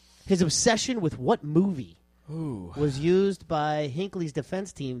 His obsession with what movie was used by Hinckley's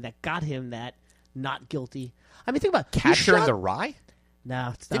defense team that got him that not guilty? I mean, think about it. He Catcher in shot- the Rye?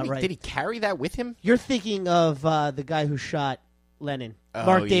 No, it's not right. Did he carry that with him? You're thinking of the guy who shot Lennon, Oh,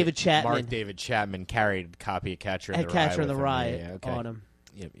 Mark yeah. David Chapman. Mark David Chapman carried a copy of Catcher in Had the Rye. Catcher in the with him. Rye Yeah, okay. on him.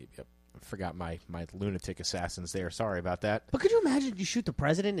 Yep. I forgot my lunatic assassins there. Sorry about that. But could you imagine you shoot the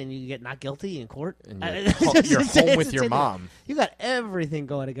president and you get not guilty in court? And You're you're home with your mom. You got everything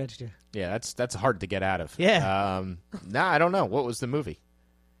going against you. Yeah, that's hard to get out of. Yeah. Nah, I don't know. What was the movie?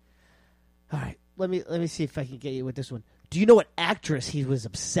 All right, let me see if I can get you with this one. Do you know what actress he was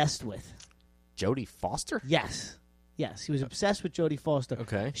obsessed with? Jodie Foster? Yes, he was obsessed with Jodie Foster.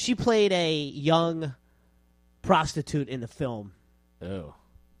 Okay. She played a young prostitute in the film. Oh.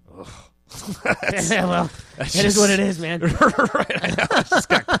 Ugh. Well, it is what it is, man. Right, I know.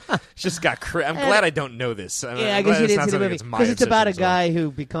 It's just got I'm glad I don't know this. I I'm guess glad you it's didn't not see the something movie that's my because it's about a obsession, so- guy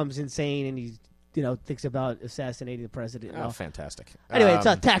who becomes insane and he, thinks about assassinating the president. Oh, fantastic. Anyway, it's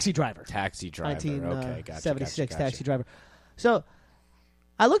a Taxi Driver. Taxi Driver. Okay, gotcha. 1976 gotcha. Taxi Driver. So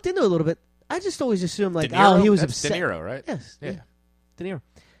I looked into it a little bit. I just always assumed De Niro? he was That's upset. De Niro, right? Yes, Yeah. De Niro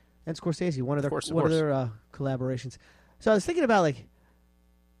and Scorsese, one of their Of one of their collaborations. So I was thinking about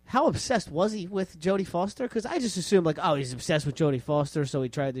how obsessed was he with Jodie Foster? Because I just assumed he's obsessed with Jodie Foster, so he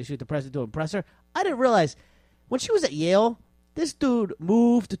tried to shoot the president to impress her. I didn't realize when she was at Yale, this dude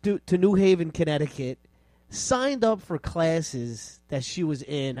moved to New Haven, Connecticut, signed up for classes that she was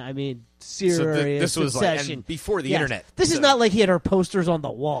in. I mean, serious this was obsession. and before the Yes. internet. This is not like he had her posters on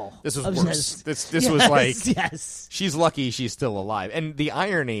the wall. This was Obsessed. worse. This Yes, was like yes. she's lucky she's still alive. And the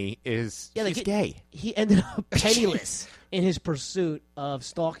irony is she's gay. He ended up penniless in his pursuit of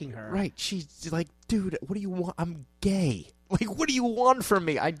stalking her. Right. She's like, dude, what do you want? I'm gay. Like, what do you want from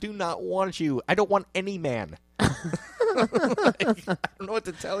me? I do not want you. I don't want any man. Like, I don't know what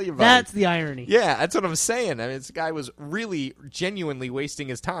to tell you about That's it. the irony. Yeah, that's what I'm saying. I mean, this guy was really, genuinely wasting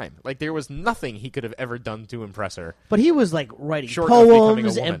his time. Like, there was nothing he could have ever done to impress her. But he was like writing Short of becoming a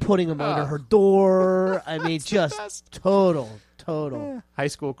poems woman. and putting them under Ah. her door. I mean, just best. total. High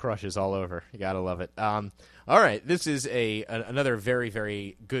school crushes all over. You gotta love it. All right, this is another very,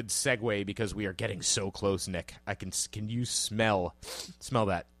 very good segue because we are getting so close, Nick. Can you smell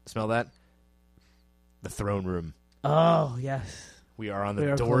that? Smell that? The throne room. Oh, yes. We are on We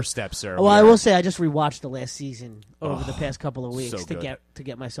the are doorstep, sir. Well, I will say I just rewatched the last season over the past couple of weeks so good. to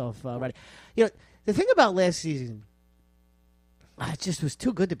get myself ready. You know, the thing about last season, it just was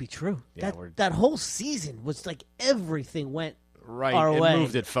too good to be true. Yeah, That whole season was like everything went right. our It way.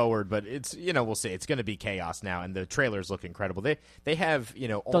 moved it forward, but it's we'll see. It's going to be chaos now, and the trailers look incredible. They have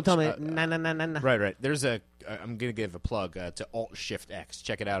Don't tell me. Nah. Right. There's I'm going to give a plug to Alt Shift X.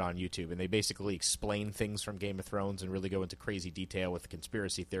 Check it out on YouTube, and they basically explain things from Game of Thrones and really go into crazy detail with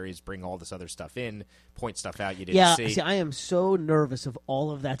conspiracy theories, bring all this other stuff in, point stuff out you didn't see. See, I am so nervous of all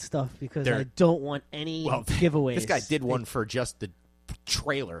of that stuff because They're- I don't want any giveaways. This guy did one for just the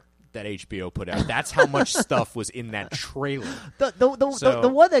trailer that HBO put out. That's how much stuff was in that trailer. The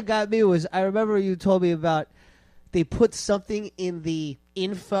one that got me was, I remember you told me about, they put something in the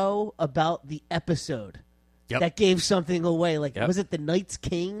info about the episode that gave something away. Like, was it the Night's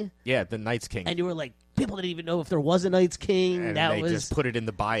King? Yeah, the Night's King. And you were like, people didn't even know if there was a Night's King. And that they was, just put it in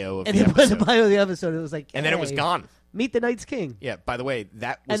the bio of and the they put in episode. the bio of the episode. It was like, And then it was hey, gone. Meet the Night's King. Yeah, by the way,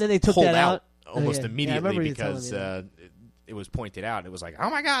 that was And then they took pulled that out. almost Oh, yeah. immediately Yeah, I remember you because telling me it was pointed out. It was like, oh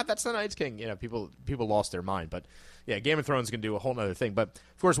my God, that's the Night's King. People lost their mind. But yeah, Game of Thrones can do a whole other thing. But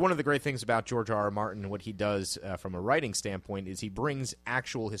of course, one of the great things about George R.R. Martin, what he does from a writing standpoint, is he brings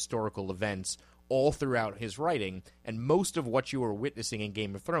actual historical events all throughout his writing, and most of what you are witnessing in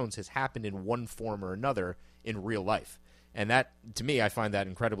Game of Thrones has happened in one form or another in real life. And that, to me, I find that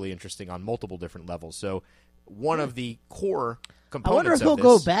incredibly interesting on multiple different levels. So one of the core components I wonder if of he'll this,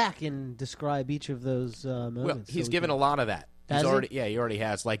 go back and describe each of those moments. well, he's so we given can- a lot of that. Has he? He already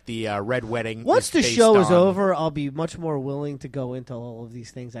has. Like the Red Wedding. Once is the based show is on- over, I'll be much more willing to go into all of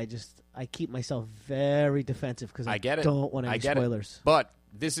these things. I keep myself very defensive because I get it. don't want any I get spoilers. It. But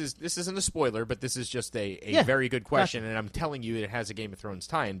this isn't a spoiler, but this is just a very good question, and I'm telling you it has a Game of Thrones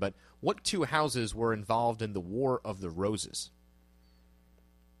tie-in. But what two houses were involved in the War of the Roses?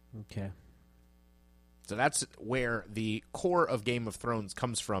 Okay. So that's where the core of Game of Thrones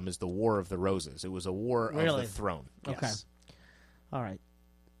comes from, is the War of the Roses. It was a war of Really? the throne. Okay. Yes. All right.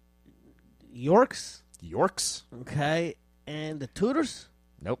 Yorks. Yorks? Okay. And the Tudors.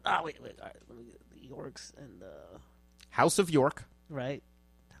 Nope. Oh, wait. All right. Let me get the Yorks and the... House of York. Right.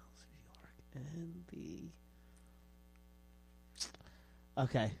 House of York and the...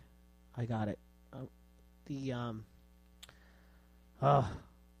 Okay. I got it.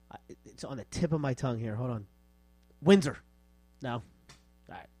 It's on the tip of my tongue here. Hold on. Windsor. No. All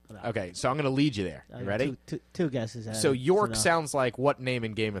right. No. Okay, so I'm going to lead you there. You ready? Two guesses. ahead. So York no. sounds like what name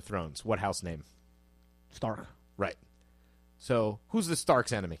in Game of Thrones? What house name? Stark. Right. So who's the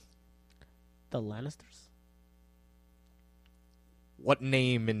Stark's enemy? The Lannisters. What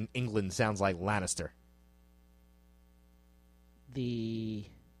name in England sounds like Lannister? The...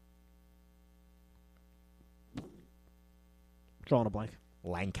 Drawing a blank.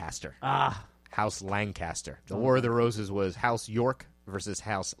 Lancaster. Ah. House Lancaster. The War of the Roses was House York versus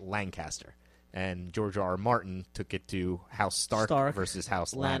House Lancaster. And George R.R. Martin took it to House Stark versus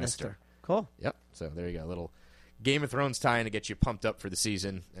House Lannister. Cool. Yep. So there you go. A little Game of Thrones tie-in to get you pumped up for the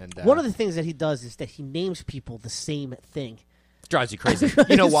season. And One of the things that he does is that he names people the same thing. drives you crazy.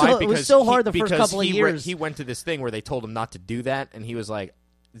 You know why? It was so hard the first because couple of years. He went to this thing where they told him not to do that, and he was like,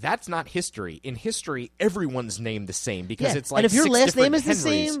 that's not history. In history, everyone's named the same because it's like and if your 6 last name different is the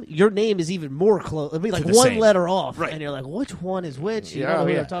Henrys. same, your name is even more close. It'll be like the one same. letter off, Right. and you're like, which one is which? You know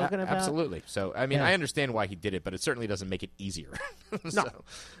who they're talking about? Absolutely. So, I mean, Yeah. I understand why he did it, but it certainly doesn't make it easier. So,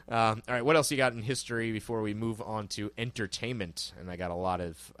 all right, what else you got in history before we move on to entertainment? And I got a lot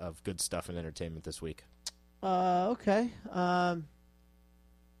of good stuff in entertainment this week. Okay. All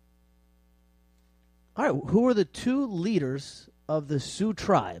right. Who are the two leaders of the Sioux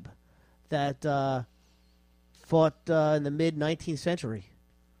tribe that fought in the mid 19th century?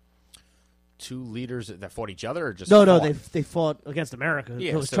 Two leaders that fought each other, or just No, fought? they fought against America.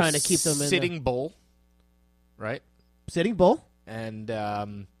 Yeah, It was so trying to keep them in Sitting Bull, right? Sitting Bull. And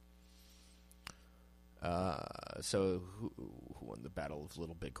so who won the Battle of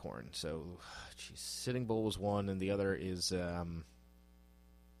Little Bighorn? So, geez, Sitting Bull was one, and the other is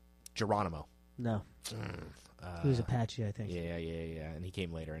Geronimo. No. He was Apache, I think. Yeah, and he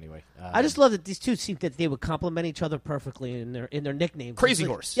came later anyway. I just love that these two seem that they would complement each other perfectly in their nicknames. Crazy like,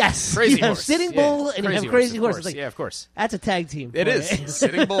 Horse. Yes. Crazy you have Horse. Sitting Bull and you have Crazy Horse. It's like, yeah, of course. That's a tag team. It is.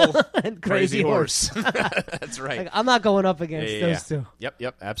 Sitting Bull and Crazy Horse. That's right. Like, I'm not going up against those two.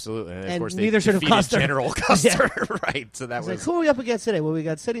 Yep, absolutely. And, of And course, neither should have Custer. General Custer, right? So that It's was like, who are we up against today? Well, we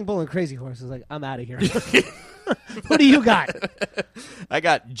got Sitting Bull and Crazy Horse. It's like, I'm out of here. Who do you got? I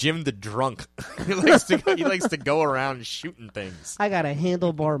got Jim the Drunk. He likes to go around shooting things. I got a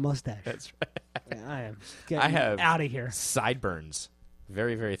handlebar mustache. That's right. I am I have out of here. Sideburns.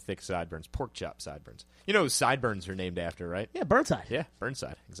 Very, very thick sideburns. Pork chop sideburns. You know who sideburns are named after, right? Yeah, Burnside. Yeah,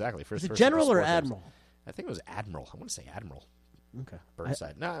 Burnside. Exactly. Is it General or Admiral? I think it was Admiral. I want to say Admiral. Okay.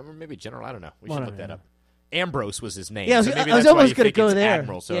 Burnside. No, maybe General. I don't know. We Well, should no, look that no. up. Ambrose was his name. Yeah, so maybe I was that's why almost you gonna think go it's there.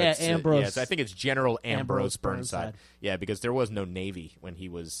 Admiral. So Yeah, it's, Ambrose. so I think it's General Ambrose Burnside. Burnside. Yeah, because there was no Navy when he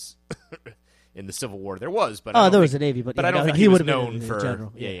was in the Civil War. There was, but there was a Navy, but I don't think he he was would have known been for.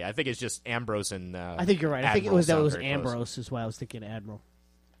 General. Yeah, I think it's just Ambrose and. I think you're right. I think it was Ambrose is why I was thinking Admiral.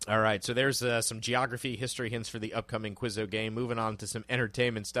 All right, so there's some geography, history hints for the upcoming Quizzo game. Moving on to some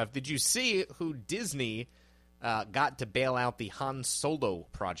entertainment stuff. Did you see who Disney got to bail out the Han Solo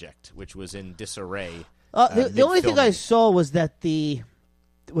project, which was in disarray? The only thing I saw was that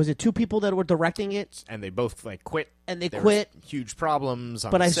was it two people that were directing it, and they both quit. And they there quit. Was huge problems.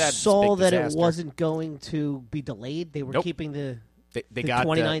 On but the I set. saw that disaster. it wasn't going to be delayed. They were keeping the. They got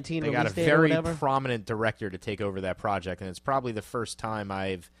 2019 they got a release date or very whatever? prominent director to take over that project, and it's probably the first time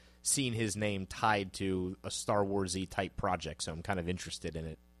I've seen his name tied to a Star Wars-y type project. So I'm kind of interested in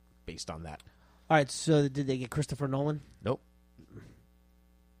it based on that. All right, so did they get Christopher Nolan? Nope.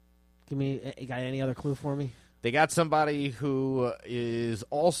 You got any other clue for me? They got somebody who is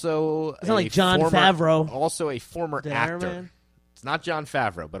also It's not like Jon Favreau. also a former The actor. Iron Man? It's not Jon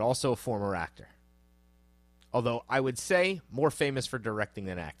Favreau, but also a former actor. Although I would say more famous for directing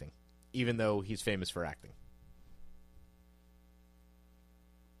than acting, even though he's famous for acting.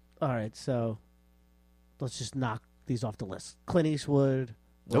 All right, so let's just knock these off the list. Clint Eastwood,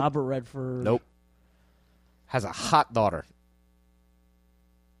 Nope. Robert Redford. Nope. Has a hot daughter.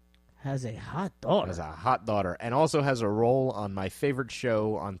 Has a hot daughter. Has a hot daughter. And also has a role on my favorite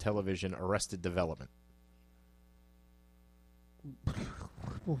show on television, Arrested Development.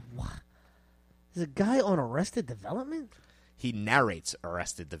 What? There's a guy on Arrested Development? He narrates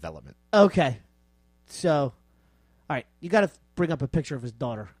Arrested Development. Okay. So, all right, you got to bring up a picture of his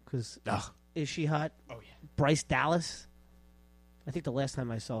daughter, because is she hot? Oh, yeah. Bryce Dallas? I think the last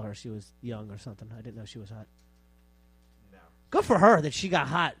time I saw her, she was young or something. I didn't know she was hot. No. Good for her that she got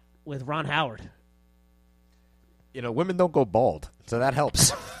hot with Ron Howard. You know, women don't go bald, so that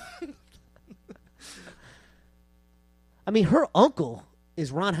helps. I mean, her uncle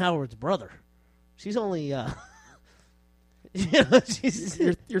is Ron Howard's brother. She's only, she's...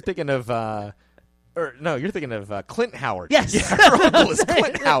 You're thinking of, you're thinking of Clint Howard. Yes. Yeah, her uncle is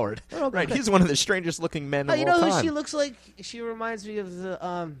Clint Howard. Her uncle- Right, he's one of the strangest looking men of you all know time. who she looks like? She reminds me of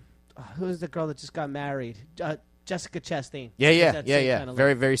the, who's the girl that just got married? Jessica Chastain. Yeah. That same kind of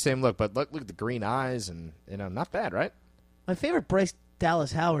Very, look. very same look. But look at the green eyes, and not bad, right? My favorite Bryce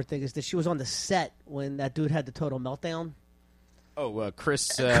Dallas Howard thing is that she was on the set when that dude had the total meltdown. Oh,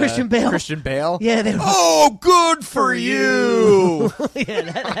 Christian Bale. Christian Bale. Yeah. They were, Oh, good for you.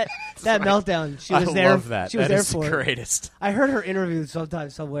 yeah, that meltdown. She was I there. love that. She was That there is for the it. greatest. I heard her interview sometime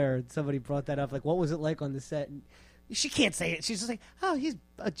somewhere, and somebody brought that up. Like, what was it like on the set? And she can't say it. She's just like, oh, he's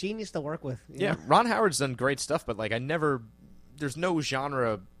a genius to work with. you Yeah, know? Ron Howard's done great stuff, but there's no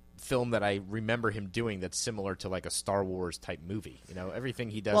genre film that I remember him doing that's similar to like a Star Wars type movie. You know, everything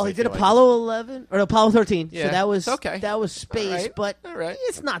he does. Well, I he did feel like Apollo 11 or Apollo 13. Yeah, So that was it's okay. That was space, All right. but All right.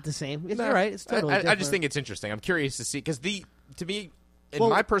 it's not the same. No, You're right. It's totally I different. just think it's interesting. I'm curious to see because to me, in Well-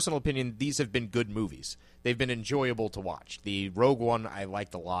 my personal opinion, these have been good movies. They've been enjoyable to watch. The Rogue One I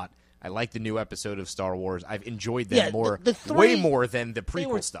liked a lot. I like the new episode of Star Wars. I've enjoyed them Yeah, more, the three- way more than the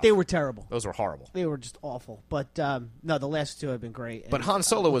prequel stuff. They were terrible. Those were horrible. They were just awful. But no, the last two have been great. But And Han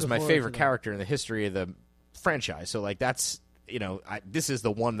Solo I'm was looking my forward to favorite them. character in the history of the franchise. So, that's, this is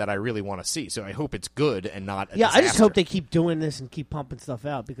the one that I really want to see. So I hope it's good and not a Yeah, I just disaster. hope they keep doing this and keep pumping stuff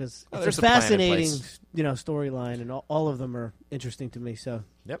out because Oh, it's there's a a plan in fascinating, place. storyline, and all of them are interesting to me. So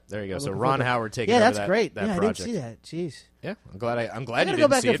Yep, there you go. I'm So looking Ron forward to it. Howard taking yeah, over that's that, great. that yeah, project. I didn't see that. Jeez. Yeah, I'm glad I you gotta go didn't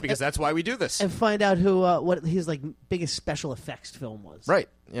back see and it because that's why we do this. And find out who what his biggest special effects film was. Right.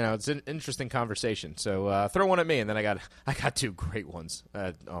 It's an interesting conversation. So throw one at me, and then I got two great ones.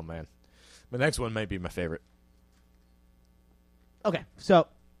 Oh man, the next one might be my favorite. Okay, so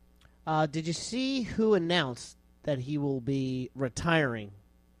did you see who announced that he will be retiring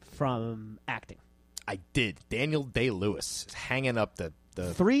from acting. I did. Daniel Day-Lewis hanging up the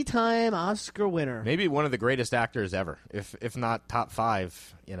 3-time Oscar winner. maybe one of the greatest actors ever, if not top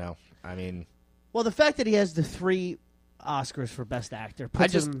 5. I mean, Well, the fact that he has the 3 Oscars for Best Actor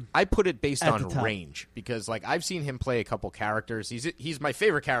puts him I put it based at on the top. range because I've seen him play a couple characters. He's my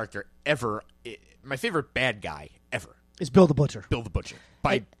favorite character ever. My favorite bad guy ever. Is Bill the Butcher. Bill the Butcher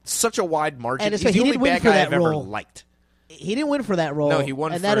by such a wide margin. And He's it's the like he only didn't win bad for guy that I've ever role. liked. He didn't win for that role. No, he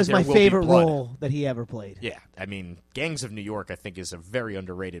won and for that is There my Will Be favorite Blood. role that he ever played. Yeah, I mean, Gangs of New York, I think, is a very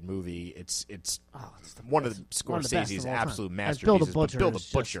underrated movie. It's one of the one of the best Scorsese's of all time. absolute And masterpieces. Bill the but Butcher Bill the is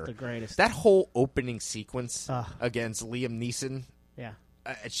just Butcher, the greatest. That whole opening sequence Ugh. against Liam Neeson, Yeah.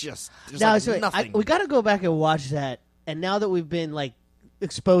 it's just there's Now, like so nothing. we got to go back and watch that. And now that we've been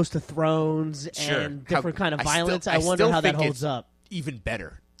exposed to thrones Sure. and different kind of I still- violence, I I wonder still how that think holds it's up. even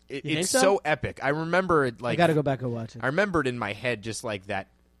better. You think It's so? so epic. I remember it I got to go back and watch it. I remembered in my head just like that.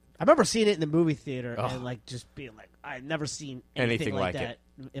 I remember seeing it in the movie theater Oh. and just being like, I've never seen anything like that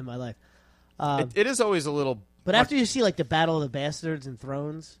in my life. It is always a little. But after you see the Battle of the Bastards and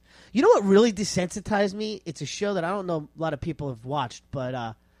Thrones, you know what really desensitized me? It's a show that I don't know a lot of people have watched,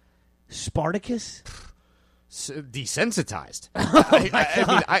 but Spartacus. Desensitized.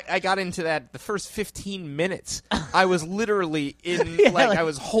 I got into that the first 15 minutes. I was literally in I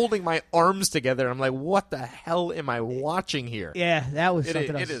was holding my arms together. I'm like, what the hell am I watching here? Yeah, that was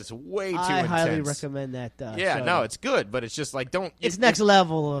something else. It is way too I intense. highly recommend that. Yeah, show. no, it's good, but it's just don't. It's next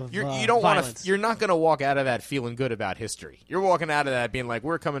level of you don't want violence. to. You're not going to walk out of that feeling good about history. You're walking out of that being like,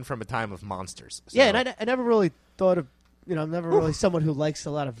 we're coming from a time of monsters. So. Yeah, and I never really thought of, I'm never really someone who likes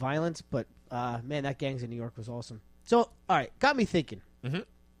a lot of violence, but man, that Gangs in New York was awesome. So, all right, got me thinking. Mm-hmm.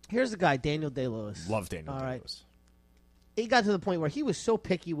 Here's the guy, Daniel Day-Lewis. Love Daniel All Day-Lewis. Right. He got to the point where he was so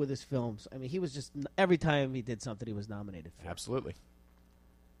picky with his films. I mean, he was just, every time he did something, he was nominated for. Absolutely.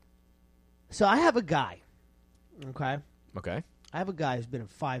 So I have a guy, okay? Okay. I have a guy who's been in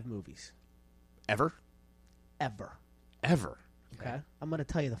 5 movies. Ever? Ever. Okay? I'm going to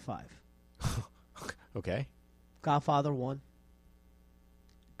tell you the 5. Okay. Godfather 1.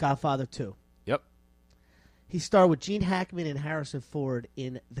 Godfather 2. Yep. He starred with Gene Hackman and Harrison Ford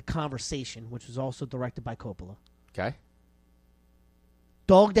in The Conversation, which was also directed by Coppola. Okay.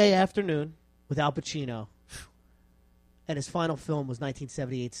 Dog Day Afternoon with Al Pacino. And his final film was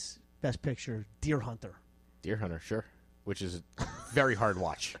 1978's Best Picture, Deer Hunter. Deer Hunter, sure. Which is a very hard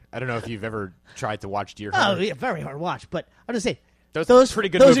watch. I don't know if you've ever tried to watch Deer Oh, Hunter. yeah, very hard watch. But I'm just saying, Those pretty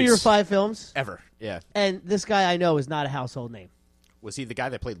good those movies. are your 5 films. Ever, yeah. And this guy I know is not a household name. Was he the guy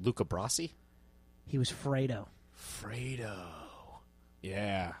that played Luca Brasi? He was Fredo. Fredo.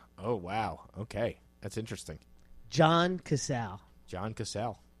 Yeah. Oh, wow. Okay. That's interesting. John Cassell. John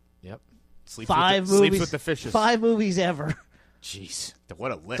Cassell. Yep. Sleeps 5 with movies. Sleeps with the fishes. 5 movies ever. Jeez.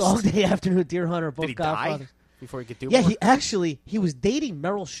 What a list. Dog Day Afternoon, Deer Hunter, both Did he Godfathers. die before he could do Yeah, more? he was dating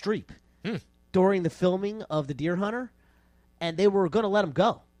Meryl Streep during the filming of The Deer Hunter, and they were going to let him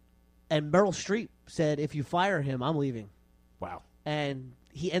go. And Meryl Streep said, if you fire him, I'm leaving. Wow. And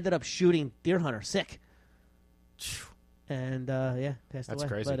he ended up shooting Deer Hunter sick. And, passed That's away.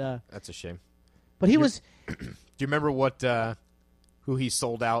 crazy. But, That's a shame. but he was... Do you remember who he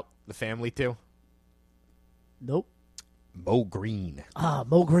sold out the family to? Nope. Mo Green. Ah,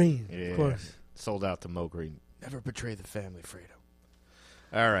 Mo Green, Yeah. of course. Sold out to Mo Green. Never betray the family, Fredo.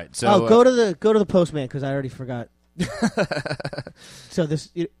 All right. So go to the Postman, because I already forgot. So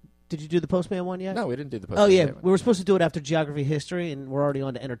did you do the Postman one yet? No, we didn't do the post. Oh, yeah. We were supposed to do it after Geography History, and we're already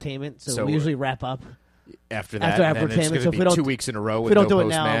on to entertainment, so we usually wrap up. After that, After and then it's entertainment, going so to if we be don't- 2 weeks in a row if with we don't no do it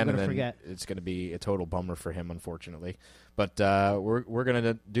now, Postman, I'm gonna and then forget. it's going to be a total bummer for him, unfortunately. But we're going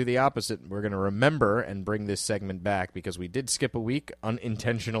to do the opposite. We're going to remember and bring this segment back because we did skip a week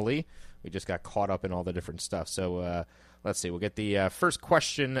unintentionally. We just got caught up in all the different stuff. So let's see. We'll get the first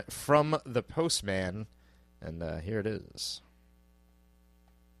question from the Postman, and here it is.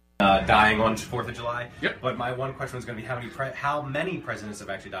 Dying on 4th of July. Yep. But my one question was going to be how many presidents have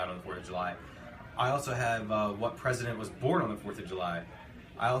actually died on the 4th of July? I also have what president was born on the 4th of July.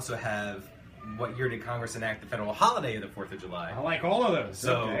 I also have what year did Congress enact the federal holiday of the 4th of July? I like all of those.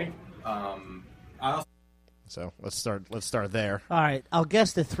 So, Okay. I also So let's start there. All right. I'll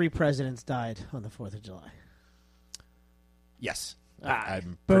guess that 3 presidents died on the 4th of July. Yes. Ah,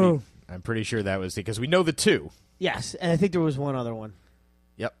 I'm pretty sure that was because we know the 2. Yes, and I think there was one other one.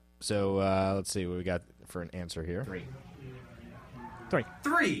 Yep. So let's see what we got for an answer here. 3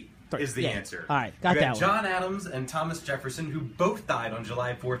 3. is the Yeah. answer. All right, got you that had one. John Adams and Thomas Jefferson, who both died on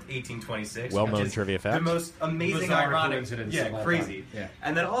July 4th, 1826. Well-known which is trivia fact. The most amazing, Bizarre ironic, coincidence yeah, of all crazy. time. Yeah.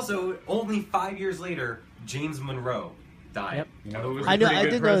 And then also, only 5 years later, James Monroe died. Yep. You know who was I a know. pretty I good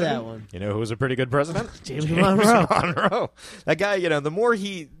did know president? that one. You know who was a pretty good president? James Monroe. Monroe. That guy, the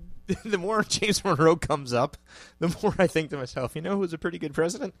more James Monroe comes up, the more I think to myself, you know who was a pretty good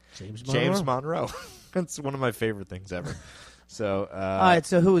president? James Monroe. That's one of my favorite things ever. So, all right.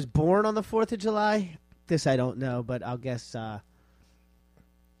 So, who was born on the 4th of July? This I don't know, but I'll guess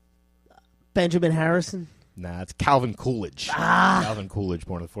Benjamin Harrison. Nah, it's Calvin Coolidge. Calvin Coolidge,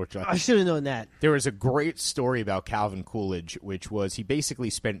 born on the 4th of July. I should have known that. There was a great story about Calvin Coolidge, which was he basically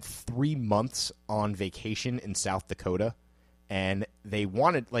spent 3 months on vacation in South Dakota, and they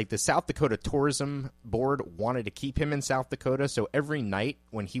wanted, the South Dakota Tourism Board wanted to keep him in South Dakota, so every night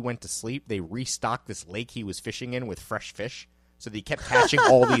when he went to sleep, they restocked this lake he was fishing in with fresh fish, so that he kept catching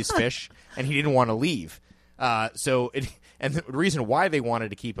all these fish, and he didn't want to leave. And the reason why they wanted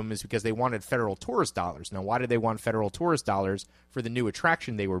to keep him is because they wanted federal tourist dollars. Now, why did they want federal tourist dollars? For the new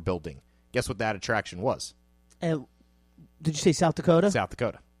attraction they were building. Guess what that attraction was? Did you say South Dakota? South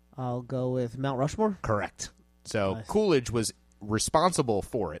Dakota. I'll go with Mount Rushmore. Correct. So Nice. Coolidge was responsible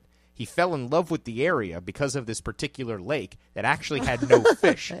for it. He fell in love with the area because of this particular lake that actually had no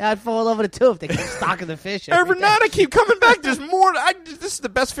fish. I'd fall in love with it too if they kept stocking the fish. Every day. night I keep coming back. There's more. This is the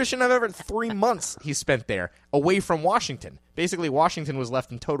best fishing I've ever. 3 months he spent there, away from Washington. Basically, Washington was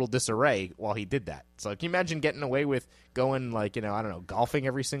left in total disarray while he did that. So, can you imagine getting away with going, golfing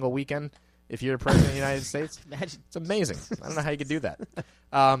every single weekend if you're the president of the United States? Imagine. It's amazing. I don't know how you could do that.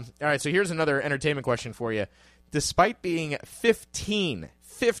 All right, so here's another entertainment question for you. Despite being 15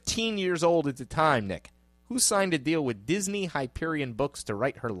 years old at the time, Nick, who signed a deal with Disney Hyperion Books to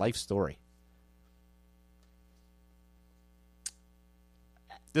write her life story?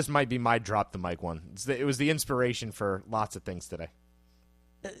 This might be my drop the mic one. It was the inspiration for lots of things today.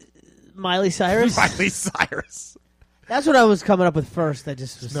 Miley Cyrus? Miley Cyrus. That's what I was coming up with first. I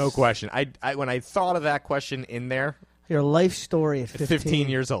just was, No question. I when I thought of that question in there, your life story at 15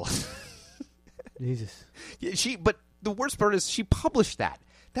 years old. Jesus. Yeah, but the worst part is she published that.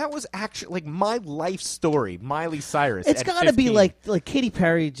 That was actually my life story, Miley Cyrus. It's got to be like Katy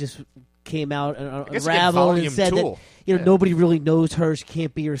Perry just came out and unraveled and said that nobody really knows her. She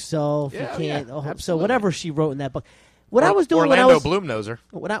can't be herself. Yeah, you can't. yeah, So whatever she wrote in that book. What I was doing Orlando Bloom knows her.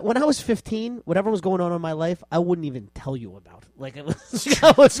 when I was 15, whatever was going on in my life, I wouldn't even tell you about. It was,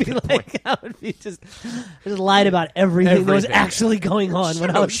 I would be just lied about everything that was actually going on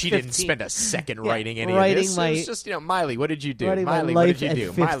when I was 15. She didn't spend a second writing any writing of this. It was just, Miley, what did you do? Miley, what did you do?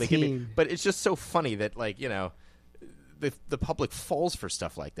 15. Miley, give me. But it's just so funny that the public falls for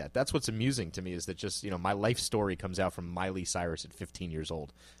stuff like that. That's what's amusing to me is that just my life story comes out from Miley Cyrus at 15 years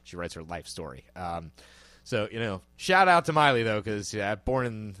old. She writes her life story. So, shout out to Miley, though, because born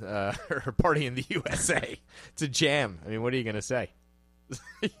in her party in the USA. It's a jam. I mean, what are you going to say?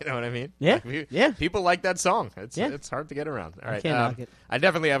 You know what I mean? Yeah. Yeah. People like that song. It's hard to get around. All right. can't knock it. I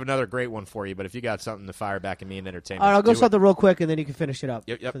definitely have another great one for you, but if you got something to fire back at me in entertainment. All right, I'll go do something real quick, and then you can finish it up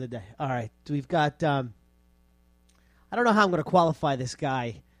Yep. for the day. All right. We've got I don't know how I'm going to qualify this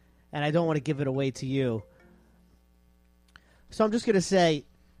guy, and I don't want to give it away to you. So I'm just going to say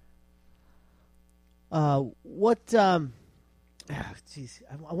I want to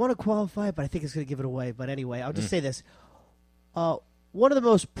qualify it, but I think it's going to give it away. But anyway, I'll just say this. One of the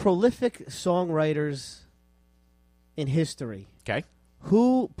most prolific songwriters in history. Okay.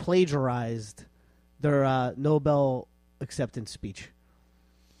 Who plagiarized their Nobel acceptance speech?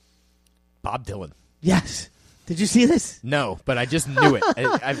 Bob Dylan. Yes. Did you see this? No, but I just knew it.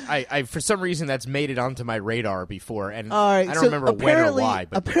 I for some reason that's made it onto my radar before, and All right, I don't remember when or why.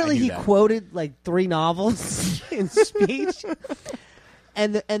 But apparently, I knew he that. quoted like 3 novels in speech,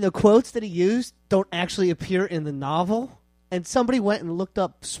 and the quotes that he used don't actually appear in the novel. And somebody went and looked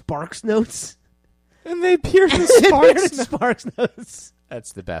up Sparks Notes, and they appeared in Sparks Notes.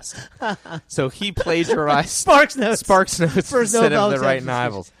 That's the best. So he plagiarized Sparks Notes for Nobel instead of the right acceptance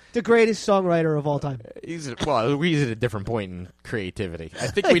novels. speech. The greatest songwriter of all time. He's at a different point in creativity. I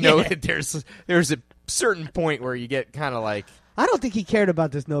think we know that there's a certain point where you get kind of like, I don't think he cared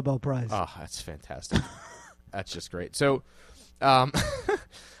about this Nobel Prize. oh, that's fantastic. That's just great. So,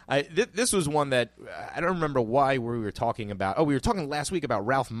 this was one that I don't remember why we were talking about. Oh, we were talking last week about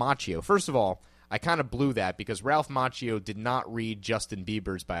Ralph Macchio. First of all, I kind of blew that because Ralph Macchio did not read Justin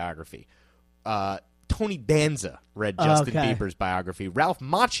Bieber's biography. Tony Danza read Justin Bieber's biography. Ralph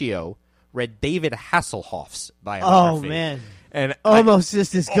Macchio read David Hasselhoff's biography. Oh, man. And Almost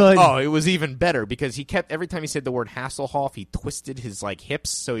just as good. Oh, it was even better because he kept, every time he said the word Hasselhoff, he twisted his hips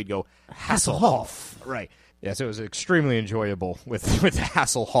so he'd go Hasselhoff. Right. Yeah, so it was extremely enjoyable with the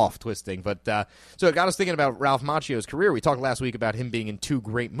Hasselhoff twisting. But so it got us thinking about Ralph Macchio's career. We talked last week about him being in 2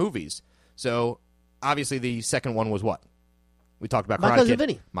 great movies. So obviously the second one was what? We talked about My Karate Cousin Kid.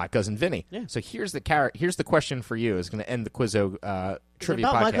 Vinny. My Cousin Vinny. Yeah. So here's the question for you. It's going to end the Quizzo trivia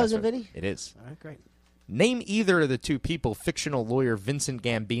about podcast. My Cousin Vinny? It is. All right, great. Name either of the two people fictional lawyer Vincent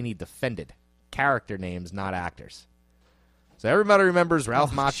Gambini defended. Character names, not actors. So everybody remembers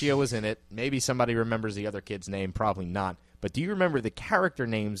Ralph Macchio was in it. Maybe somebody remembers the other kid's name. Probably not. But do you remember the character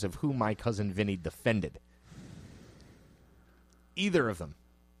names of who My Cousin Vinny defended? Either of them.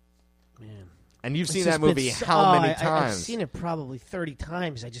 Man. And you've It's seen just that movie been so- how many I've times? seen it probably 30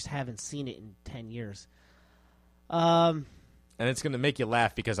 times. I just haven't seen it in 10 years. And it's going to make you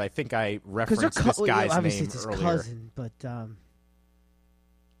laugh because I think I Because referenced they're this guy's obviously name it's his earlier. cousin, but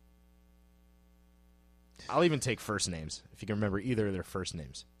I'll even take first names if you can remember either of their first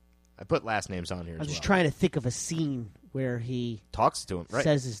names. I put last names on here I'm as just well. trying to think of a scene where he Talks to him, right?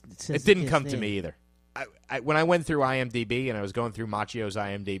 says It didn't his come to name. me either. When I went through IMDb and I was going through Macchio's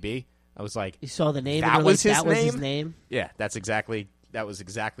IMDb, I was like, You saw the name. That and you're was like, his that was his name? name. yeah, that was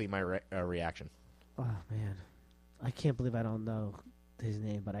exactly my reaction. Oh man, I can't believe I don't know his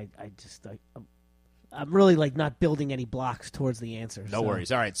name. But I'm really like not building any blocks towards the answer. No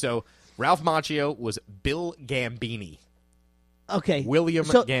worries. All right, so Ralph Macchio was Bill Gambini. Okay, William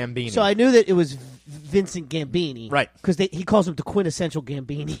Gambini. So I knew that it was Vincent Gambini, Right. Because he calls him the quintessential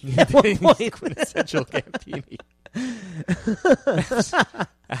Gambini at one point. Quintessential Gambini.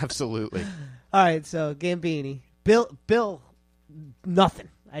 Absolutely. All right, so Gambini, Bill, nothing.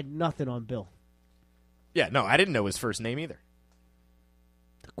 I had nothing on Bill. Yeah, no, I didn't know his first name either.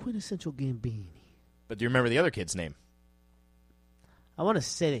 The quintessential Gambini. But do you remember the other kid's name? I want to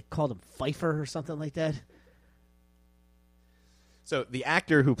say they called him Pfeiffer or something like that. So the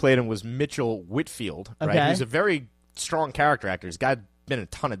actor who played him was Mitchell Whitfield, right? Okay. He was a very strong character actor. He's been in a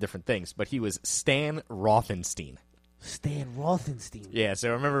ton of different things, but he was Stan Rothenstein. Stan Rothenstein. Yeah, so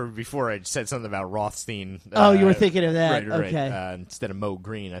I remember before I said something about Rothstein. Oh, you were thinking of that. Right. Okay. Instead of Mo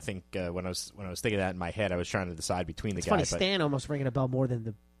Green, I think when I was thinking that in my head, I was trying to decide between It's the funny, guys. Stan almost ringing a bell more than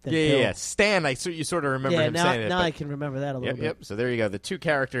the Yeah. Bill. Stan, you sort of remember Yeah, him now, saying it. now but- I can remember that a little bit. Yep. So there you go. The two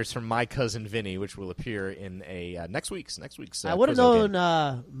characters from My Cousin Vinny, which will appear in a next week's. I would have Quizzo game.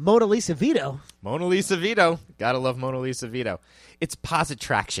 known Mona Lisa Vito. Mona Lisa Vito. Gotta love Mona Lisa Vito. It's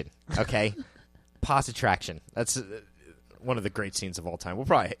Positraction, okay? Positraction. That's one of the great scenes of all time. We'll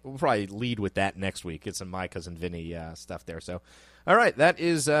probably lead with that next week. Get some My Cousin Vinny stuff there. So, all right, that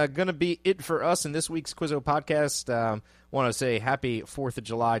is going to be it for us in this week's Quizzo podcast. Want to say happy 4th of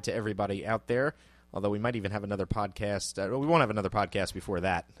July to everybody out there. Although we might even have another podcast. We won't have another podcast before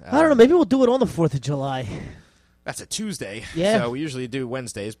that. I don't know. Maybe we'll do it on the 4th of July. That's a Tuesday. Yeah. So we usually do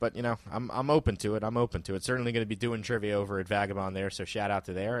Wednesdays, but I'm open to it. Certainly going to be doing trivia over at Vagabond there. So shout out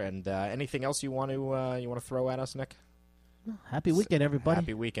to there. And anything else you want to throw at us, Nick? Happy weekend, everybody.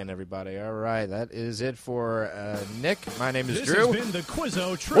 Happy weekend, everybody. All right, that is it for Nick. My name is This Drew. has been the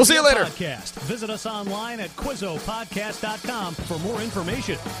Quizzo Trivia We'll see you later. Podcast. Visit us online at QuizzoPodcast.com for more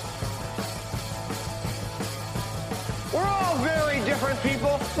information. We're all very different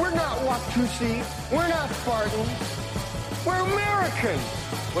people. We're not Watusi. We're not Spartans. We're Americans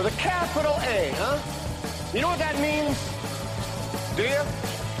with a capital A, huh? You know what that means? Do you?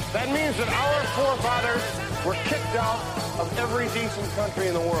 That means that our forefathers were kicked out of every decent country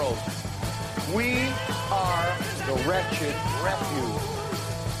in the world. We are the wretched refuge.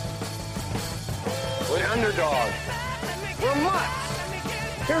 We're the underdog. We're mutts.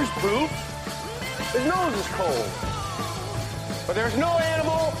 Here's poop. His nose is cold. But there's no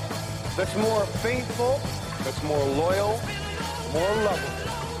animal that's more faithful, that's more loyal, more lovable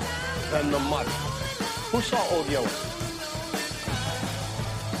than the mutt. Who saw Old Yeller?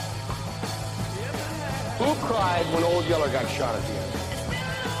 Who cried when Old Yeller got shot at the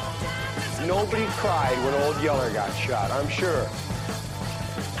end? Nobody cried when Old Yeller got shot, I'm sure.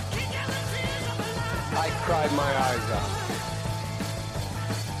 I cried my eyes out.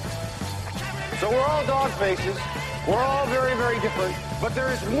 So we're all dog faces. We're all very, very different. But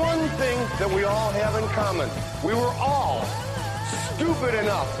there is one thing that we all have in common. We were all stupid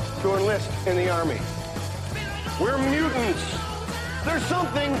enough to enlist in the Army. We're mutants. There's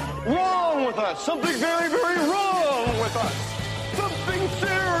something wrong with us. Something very, very wrong with us. Something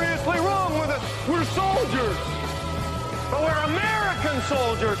seriously wrong with us. We're soldiers. But we're American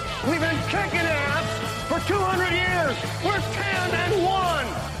soldiers. We've been kicking ass for 200 years. We're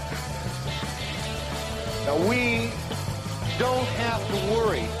 10-1. Now, we don't have to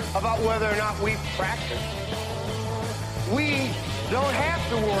worry about whether or not we practice. We don't have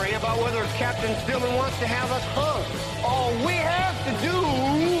to worry about whether Captain Stillman wants to have us hung. All we have to do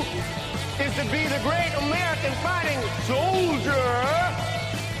is to be the great American fighting soldier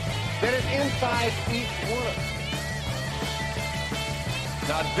that is inside each one of us.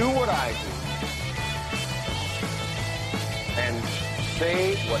 Now do what I do. And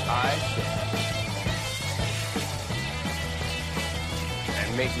say what I say.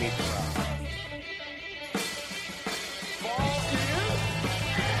 And make me proud.